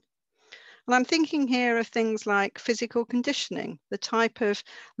ringing. And I'm thinking here of things like physical conditioning, the type of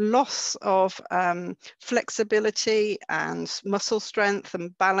loss of flexibility and muscle strength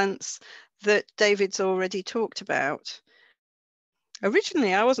and balance that David's already talked about.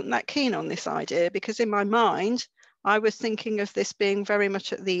 Originally, I wasn't that keen on this idea because in my mind, I was thinking of this being very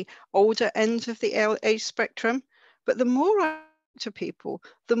much at the older end of the age spectrum. But the more I talk to people,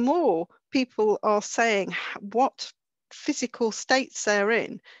 the more people are saying what physical states they're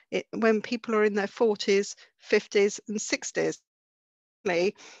in when people are in their 40s, 50s and 60s.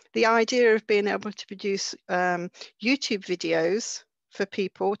 The idea of being able to produce YouTube videos for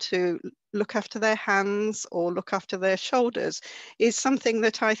people to look after their hands or look after their shoulders is something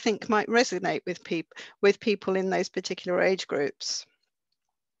that I think might resonate with people in those particular age groups.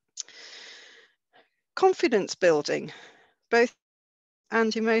 Confidence building, both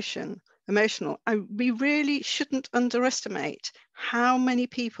and emotional. We really shouldn't underestimate how many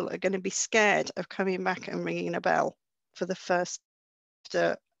people are going to be scared of coming back and ringing a bell for the first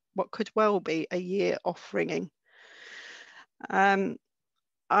after what could well be a year off ringing.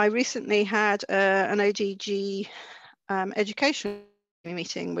 I recently had an ODG education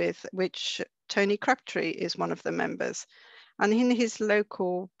meeting with which Tony Crabtree is one of the members, and in his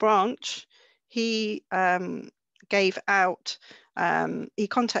local branch he gave out he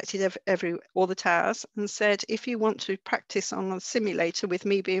contacted all the towers and said, if you want to practice on a simulator with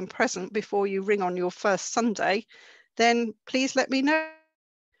me being present before you ring on your first Sunday, then please let me know.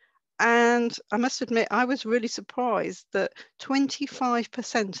 And I must admit, I was really surprised that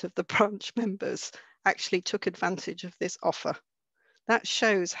 25% of the branch members actually took advantage of this offer. That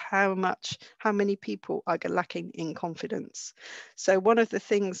shows how many people are lacking in confidence. So one of the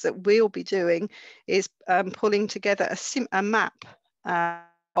things that we'll be doing is pulling together a map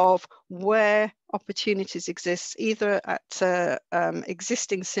of where opportunities exist, either at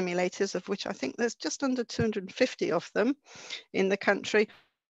existing simulators, of which I think there's just under 250 of them in the country,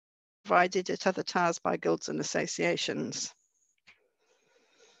 provided at other towers by guilds and associations.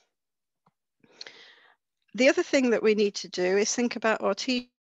 The other thing that we need to do is think about our teachers.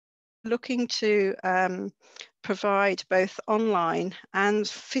 looking to provide both online and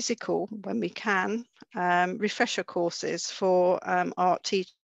physical, when we can, refresher courses for art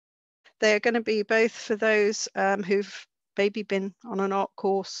teachers. They're going to be both for those who've maybe been on an art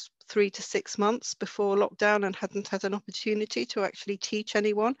course 3 to 6 months before lockdown and hadn't had an opportunity to actually teach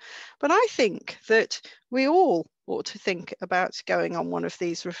anyone. But I think that we all ought to think about going on one of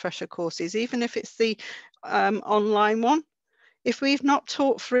these refresher courses, even if it's the online one. If we've not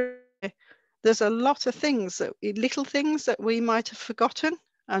taught for, there's a lot of things, little things that we might have forgotten,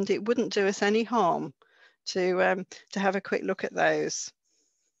 and it wouldn't do us any harm to have a quick look at those.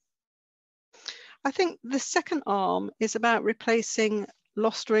 I think the second arm is about replacing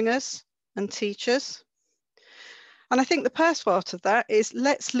lost ringers and teachers. And I think the first part of that is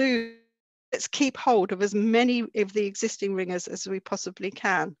let's keep hold of as many of the existing ringers as we possibly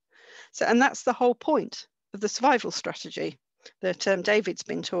can. So, and that's the whole point of the survival strategy that David's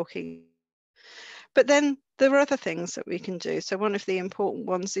been talking. But then there are other things that we can do. So one of the important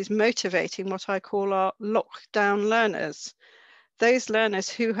ones is motivating what I call our lockdown learners. Those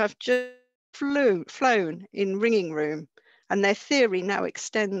learners who have just flown in ringing room, and their theory now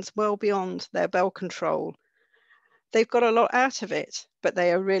extends well beyond their bell control. They've got a lot out of it, but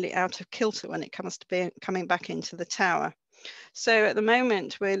they are really out of kilter when it comes to coming back into the tower. So at the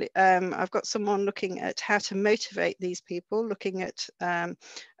moment, I've got someone looking at how to motivate these people, looking at a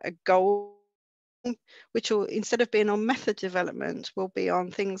goal, which will, instead of being on method development, will be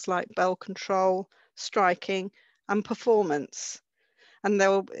on things like bell control, striking, and performance. And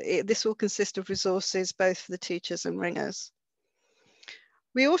this will consist of resources both for the teachers and ringers.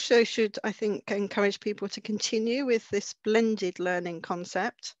 We also should, I think, encourage people to continue with this blended learning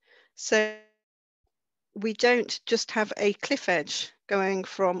concept. So we don't just have a cliff edge going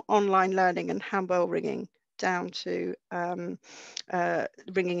from online learning and handbell ringing down to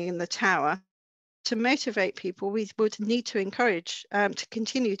ringing in the tower. To motivate people, we would need to encourage to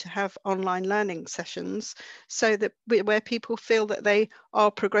continue to have online learning sessions, so that where people feel that they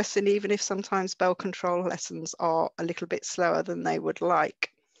are progressing, even if sometimes bell control lessons are a little bit slower than they would like.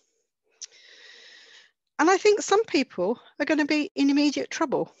 And I think some people are going to be in immediate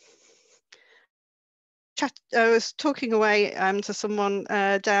trouble. I was talking away to someone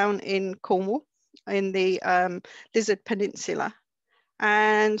down in Cornwall in the Lizard Peninsula,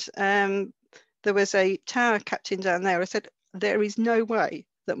 and there was a tower captain down there. I said, there is no way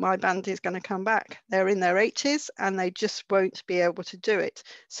that my band is going to come back. They're in their 80s and they just won't be able to do it.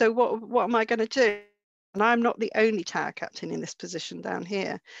 So what am I going to do? And I'm not the only tower captain in this position down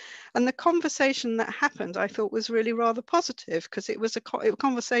here. And the conversation that happened, I thought, was really rather positive, because it was a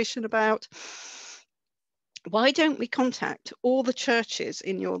conversation about, why don't we contact all the churches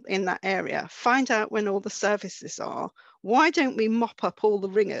in that area, find out when all the services are? Why don't we mop up all the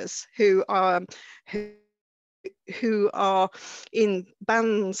ringers who are in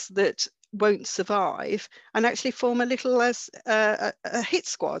bands that won't survive, and actually form a little a hit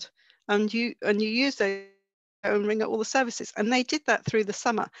squad, and you use those and ring at all the services? And they did that through the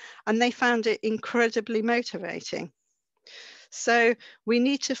summer, and they found it incredibly motivating. So we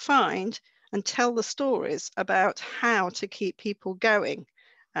need to find and tell the stories about how to keep people going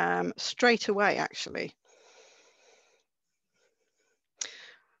straight away, actually.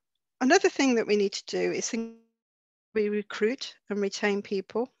 Another thing that we need to do is we recruit and retain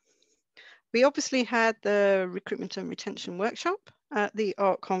people. We obviously had the recruitment and retention workshop at the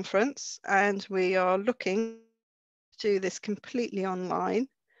art conference, and we are looking to do this completely online.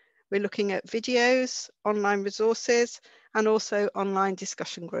 We're looking at videos, online resources, and also online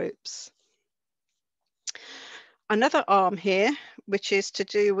discussion groups. Another arm here, which is to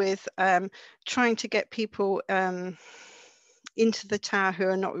do with trying to get people into the tower who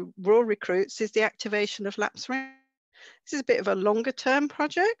are not raw recruits, is the activation of lapse ring. This is a bit of a longer term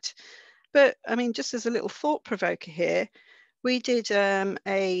project, but I mean, just as a little thought provoker here, we did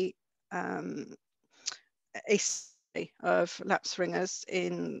a study of lapse ringers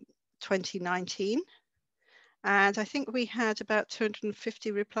in 2019, and I think we had about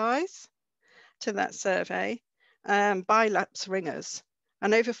 250 replies to that survey by lapse ringers,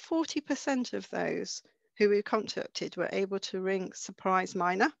 and over 40% of those who we contacted were able to ring surprise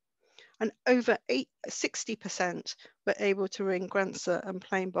minor, and over 60% were able to ring Grancer and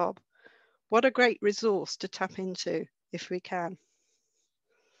plain bob. What a great resource to tap into if we can.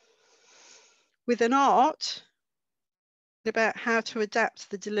 With an art, about how to adapt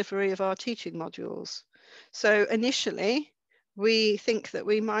the delivery of our teaching modules. So initially, we think that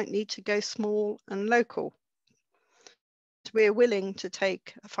we might need to go small and local. We're willing to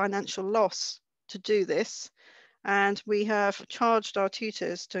take a financial loss to do this, And we have charged our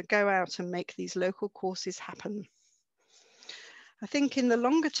tutors to go out and make these local courses happen. I think in the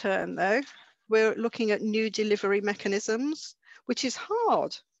longer term, though, we're looking at new delivery mechanisms, which is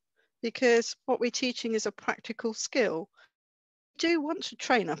hard because what we're teaching is a practical skill. We do want to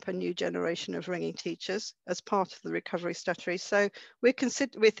train up a new generation of ringing teachers as part of the recovery strategy. So we're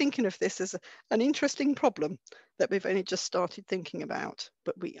thinking of this as an interesting problem that we've only just started thinking about,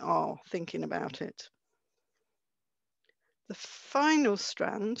 but we are thinking about it. The final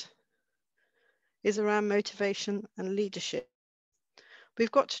strand is around motivation and leadership.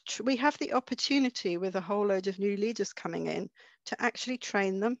 We have the opportunity with a whole load of new leaders coming in to actually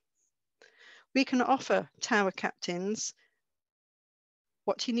train them. We can offer tower captains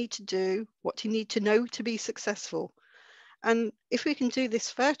what you need to do, what you need to know to be successful. And if we can do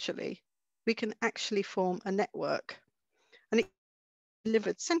this virtually, we can actually form a network. And it's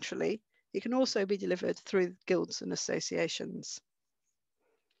delivered centrally. It can also be delivered through guilds and associations.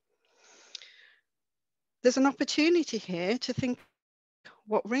 There's an opportunity here to think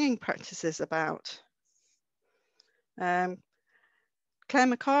what ringing practice is about. Claire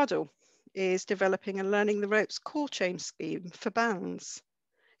McArdle is developing a Learning the Ropes call change scheme for bands.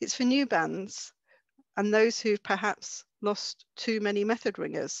 It's for new bands and those who've perhaps lost too many method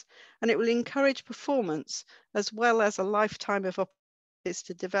ringers, and it will encourage performance as well as a lifetime of opportunities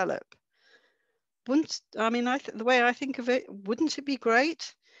to develop. The way I think of it, wouldn't it be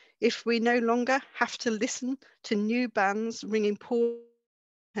great if we no longer have to listen to new bands ringing poor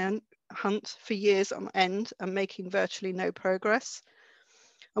hunt for years on end and making virtually no progress?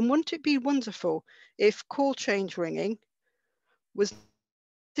 And wouldn't it be wonderful if call change ringing was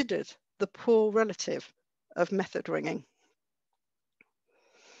considered the poor relative of method ringing?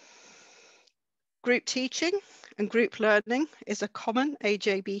 Group teaching and group learning is a common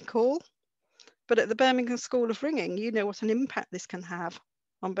AJB call, but at the Birmingham School of Ringing, you know what an impact this can have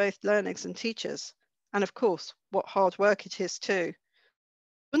on both learners and teachers, and of course, what hard work it is too.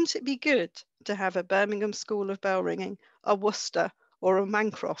 Wouldn't it be good to have a Birmingham School of Bell Ringing, a Worcester or a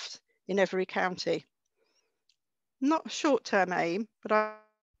Mancroft in every county? Not a short-term aim, but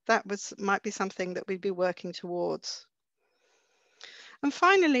might be something that we'd be working towards. And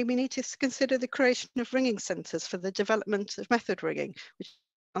finally, we need to consider the creation of ringing centres for the development of method ringing, which is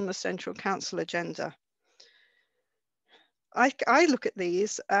on the Central Council agenda. I look at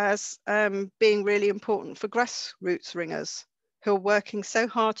these as being really important for grassroots ringers who are working so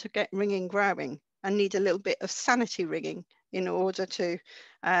hard to get ringing growing and need a little bit of sanity ringing in order to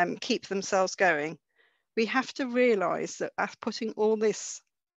keep themselves going. We have to realise that putting all this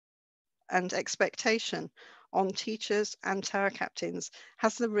and expectation on teachers and tower captains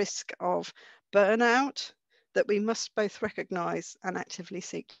has the risk of burnout that we must both recognise and actively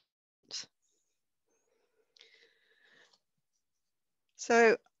seek.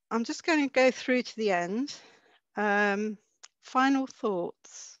 So I'm just going to go through to the end. Final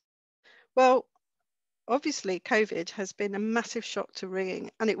thoughts. Well, obviously COVID has been a massive shock to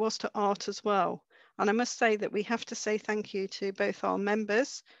ringing, and it was to art as well. And I must say that we have to say thank you to both our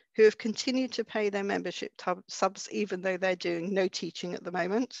members who have continued to pay their membership subs even though they're doing no teaching at the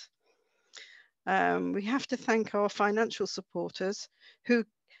moment. We have to thank our financial supporters who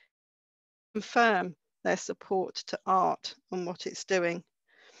confirm their support to art and what it's doing.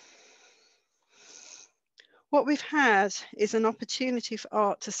 What we've had is an opportunity for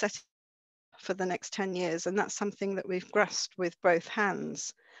art to set for the next 10 years, and that's something that we've grasped with both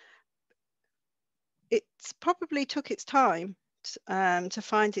hands. It's probably took its time to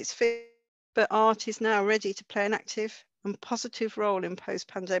find its fit, but art is now ready to play an active and positive role in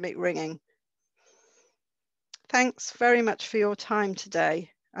post-pandemic ringing. Thanks very much for your time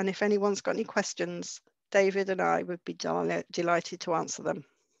today, and if anyone's got any questions, David and I would be delighted to answer them.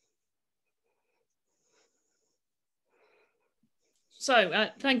 So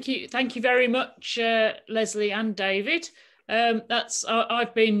thank you very much, Lesley and David.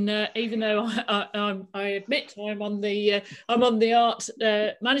 I've been even though I admit I'm on the art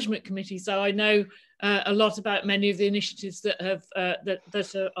management committee, so I know a lot about many of the initiatives that have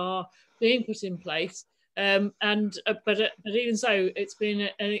that are being put in place. But even so, it's been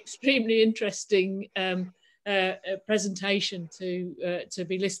an extremely interesting presentation to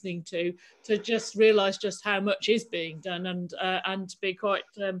be listening to just realise just how much is being done, and to be quite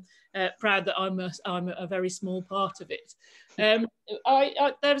proud that I'm a very small part of it.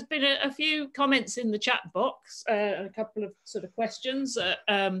 There's been a few comments in the chat box, a couple of sort of questions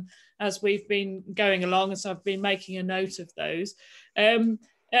as we've been going along, so I've been making a note of those.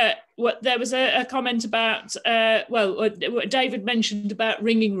 There was a comment about, David mentioned about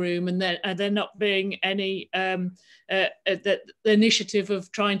ringing room, and there not being any the initiative of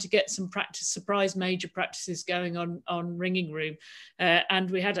trying to get some surprise major practices going on ringing room. And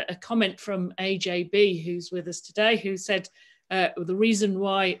we had a comment from AJB, who's with us today, who said the reason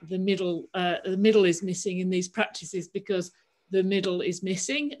why the middle is missing in these practices because the middle is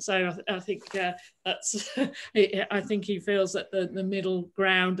missing. So I think that's, I think he feels that the middle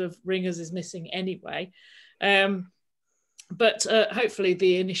ground of ringers is missing anyway. But hopefully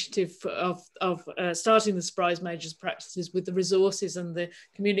the initiative of starting the surprise majors practices with the resources and the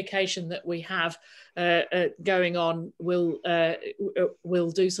communication that we have going on will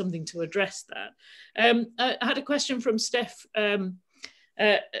do something to address that. I had a question from Steph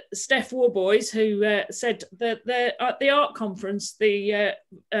Warboys, who said that at the art conference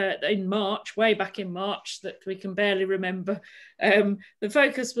in March, way back in March, that we can barely remember, the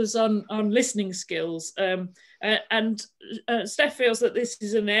focus was on listening skills, and Steph feels that this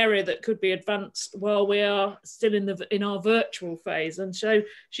is an area that could be advanced while we are still in our virtual phase, and so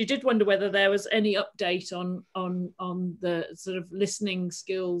she did wonder whether there was any update on the sort of listening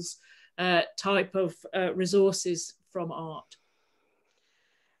skills type of resources from art.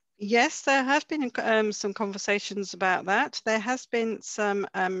 Yes, there have been some conversations about that. There has been some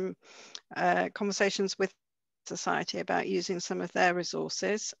conversations with society about using some of their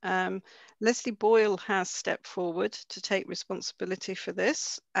resources. Lesley Boyle has stepped forward to take responsibility for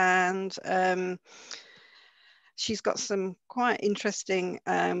this, and she's got some quite interesting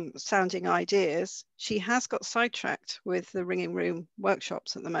sounding ideas. She has got sidetracked with the ringing room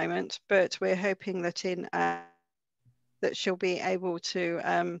workshops at the moment, but we're hoping that that she'll be able to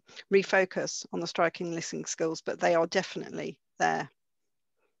refocus on the striking listening skills, but they are definitely there.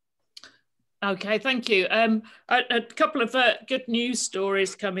 Okay, thank you. A couple of good news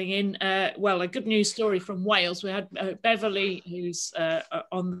stories coming in. Well, a good news story from Wales. We had Beverly, who's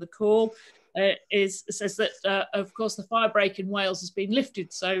on the call, says that, of course, the fire break in Wales has been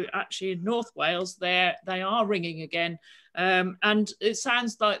lifted. So actually in North Wales, they are ringing again. And it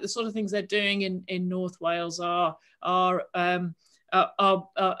sounds like the sort of things they're doing in North Wales are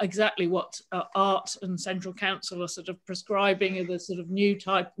exactly what Art and Central Council are sort of prescribing, are the sort of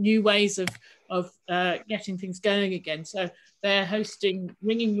new ways of getting things going again. So they're hosting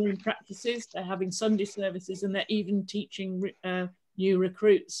ringing room practices, they're having Sunday services, and they're even teaching new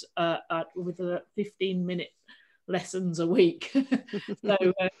recruits with 15-minute lessons a week.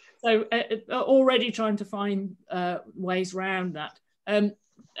 So already trying to find ways around that.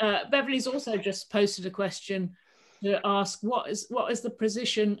 Beverly's also just posted a question to ask what is the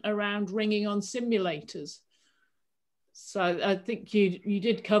position around ringing on simulators. So I think you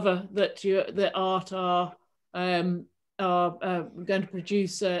did cover that that Art are going to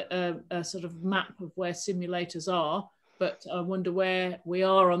produce a sort of map of where simulators are, but I wonder where we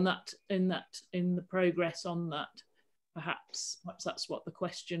are on that in the progress on that. Perhaps that's what the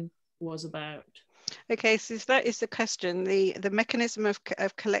question was about. Okay, so that is the question. The mechanism of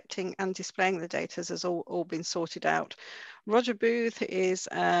collecting and displaying the data has all been sorted out. Roger Booth is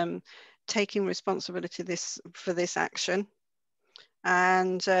taking responsibility for this action,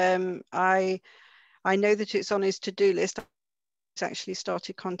 and I know that it's on his to-do list. He's actually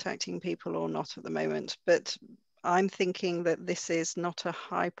started contacting people or not at the moment, but I'm thinking that this is not a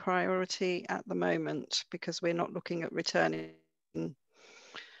high priority at the moment because we're not looking at returning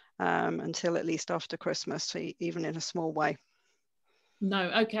until at least after Christmas, even in a small way. No,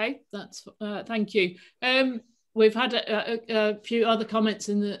 okay, that's thank you. We've had a few other comments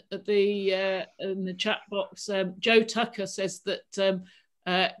in the chat box. Joe Tucker says that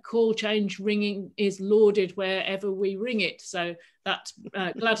call change ringing is lauded wherever we ring it. So that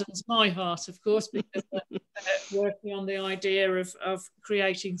gladdens my heart, of course, because we're working on the idea of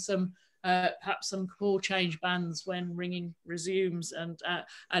creating some perhaps some call change bans when ringing resumes,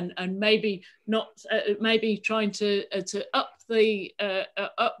 and maybe not maybe trying to up the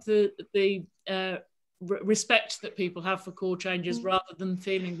respect that people have for call changes, rather than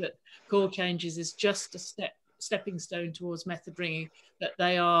feeling that call changes is just a stepping stone towards method ringing, that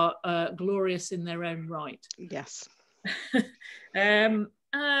they are glorious in their own right. Yes.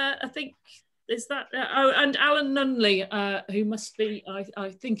 I think is that and Alan Nunley, who must be, I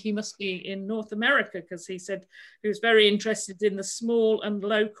think he must be in North America, because he said he was very interested in the small and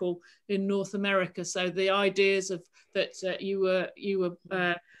local in North America. So the ideas of that you were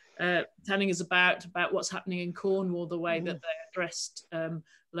telling us about what's happening in Cornwall, the way that they addressed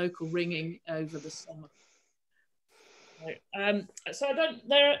local ringing over the summer. So I don't.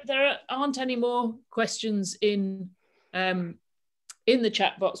 There aren't any more questions in in the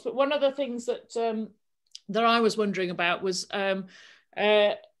chat box. But one of the things that that I was wondering about was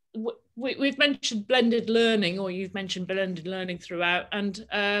we've mentioned blended learning, or you've mentioned blended learning throughout, and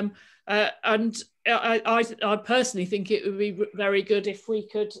I personally think it would be very good if we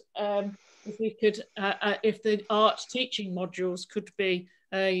could if the art teaching modules could be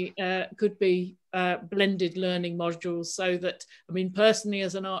blended learning modules, so that, I mean, personally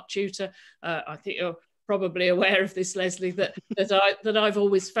as an art tutor, I think you're probably aware of this, Lesley, that I've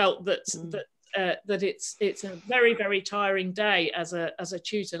always felt that that it's a very, very tiring day as a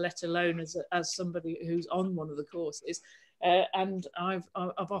tutor, let alone as somebody who's on one of the courses. And I've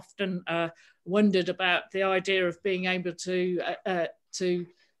often wondered about the idea of being able to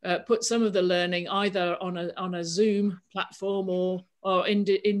put some of the learning either on a Zoom platform or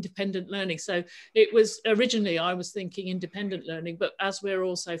independent learning. So it was originally, I was thinking independent learning, but as we're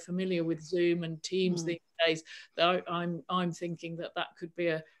also familiar with Zoom and Teams these days, I'm thinking that could be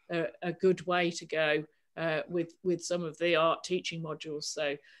a good way to go with some of the art teaching modules.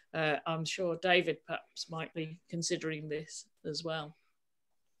 So I'm sure David perhaps might be considering this as well.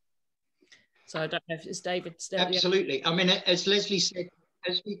 So I don't know if it's David still. Absolutely. I mean, as Lesley said,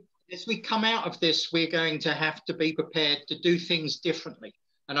 as we come out of this, we're going to have to be prepared to do things differently.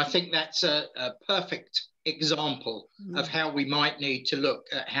 And I think that's a perfect example of how we might need to look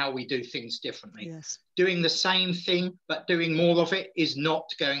at how we do things differently. Yes. Doing the same thing, but doing more of it is not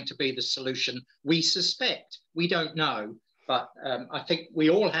going to be the solution. We suspect, we don't know, but I think we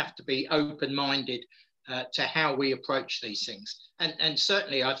all have to be open-minded to how we approach these things. And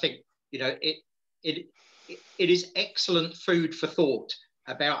certainly, I think, you know, it is excellent food for thought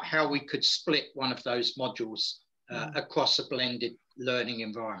about how we could split one of those modules across a blended learning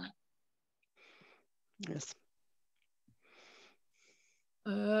environment. Yes.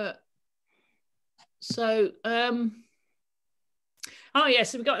 Oh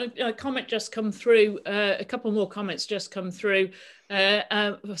yes, we've got a comment just come through, a couple more comments just come through.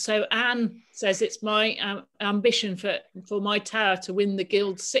 So Anne says, it's my ambition for my tower to win the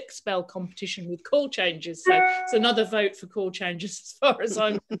Guild's 6 spell competition with call changes. So it's another vote for call changes as far as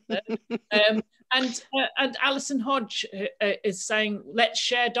I'm concerned. And Alison Hodge is saying, let's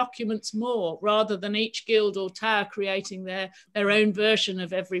share documents more rather than each guild or tower creating their own version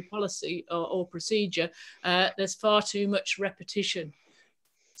of every policy or procedure. There's far too much repetition.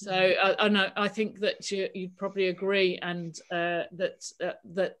 So I think that you'd probably agree, and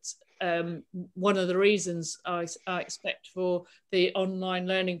that one of the reasons I expect for the online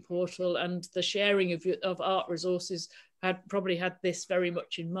learning portal and the sharing of art resources probably had this very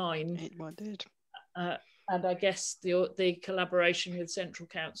much in mind. It did. And I guess the collaboration with Central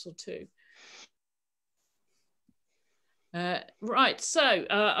Council too. Right, so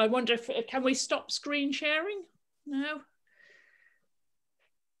I wonder if, can we stop screen sharing now?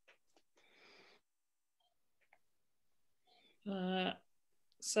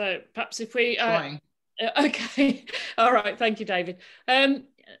 So perhaps if we... okay, all right, thank you, David.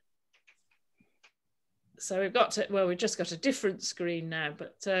 So we've we've just got a different screen now,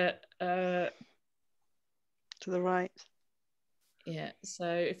 but... to the right. Yeah, so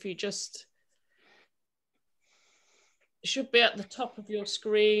if you just... It should be at the top of your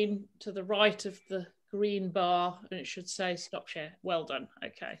screen to the right of the green bar, and it should say stop share. Well done.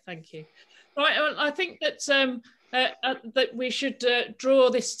 Okay, thank you. Right, well, I think that that we should draw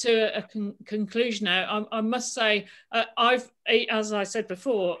this to a conclusion now. I must say, as I said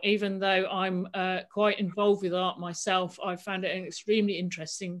before, even though I'm quite involved with art myself, I found it an extremely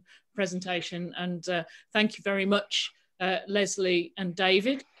interesting presentation, and thank you very much, Lesley and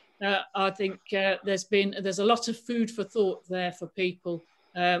David. I think there's a lot of food for thought there for people,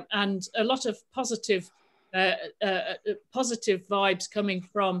 and a lot of positive vibes coming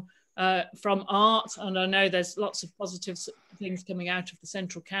from art, and I know there's lots of positive things coming out of the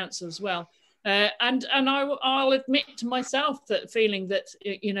Central Council as well. And I'll admit to myself that feeling that,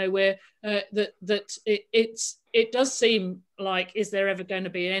 you know, it does seem like, is there ever going to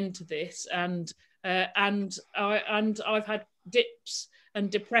be an end to this? And I've had dips and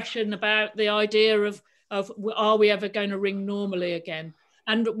depression about the idea of are we ever going to ring normally again?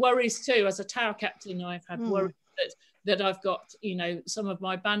 And worries too. As a tower captain, I've had worries that I've got, you know, some of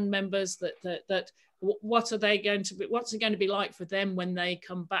my band members that what are they going to be? What's it going to be like for them when they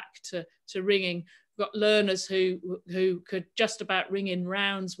come back to ringing? We've got learners who could just about ring in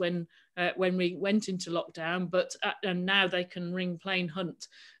rounds when we went into lockdown, and now they can ring plain hunt,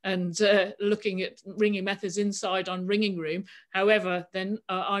 and looking at ringing methods inside on ringing room. However, then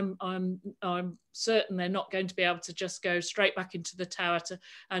I'm certain they're not going to be able to just go straight back into the tower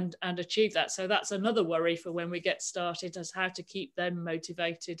and achieve that. So that's another worry for when we get started, as how to keep them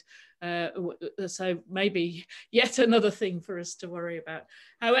motivated. So maybe yet another thing for us to worry about.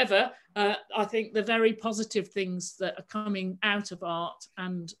 However, I think the very positive things that are coming out of ART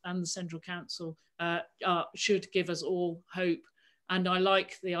and the Central Council should give us all hope. And I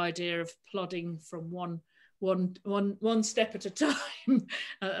like the idea of plodding from one step at a time.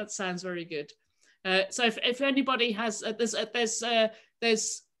 That sounds very good. So if anybody has,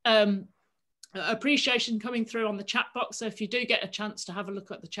 there's appreciation coming through on the chat box. So if you do get a chance to have a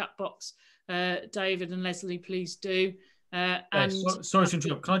look at the chat box, David and Lesley, please do. Sorry to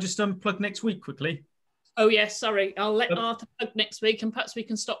interrupt. Can I just plug next week quickly? Oh yes, sorry. I'll let Arthur plug next week, and perhaps we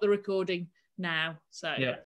can stop the recording now. So yeah,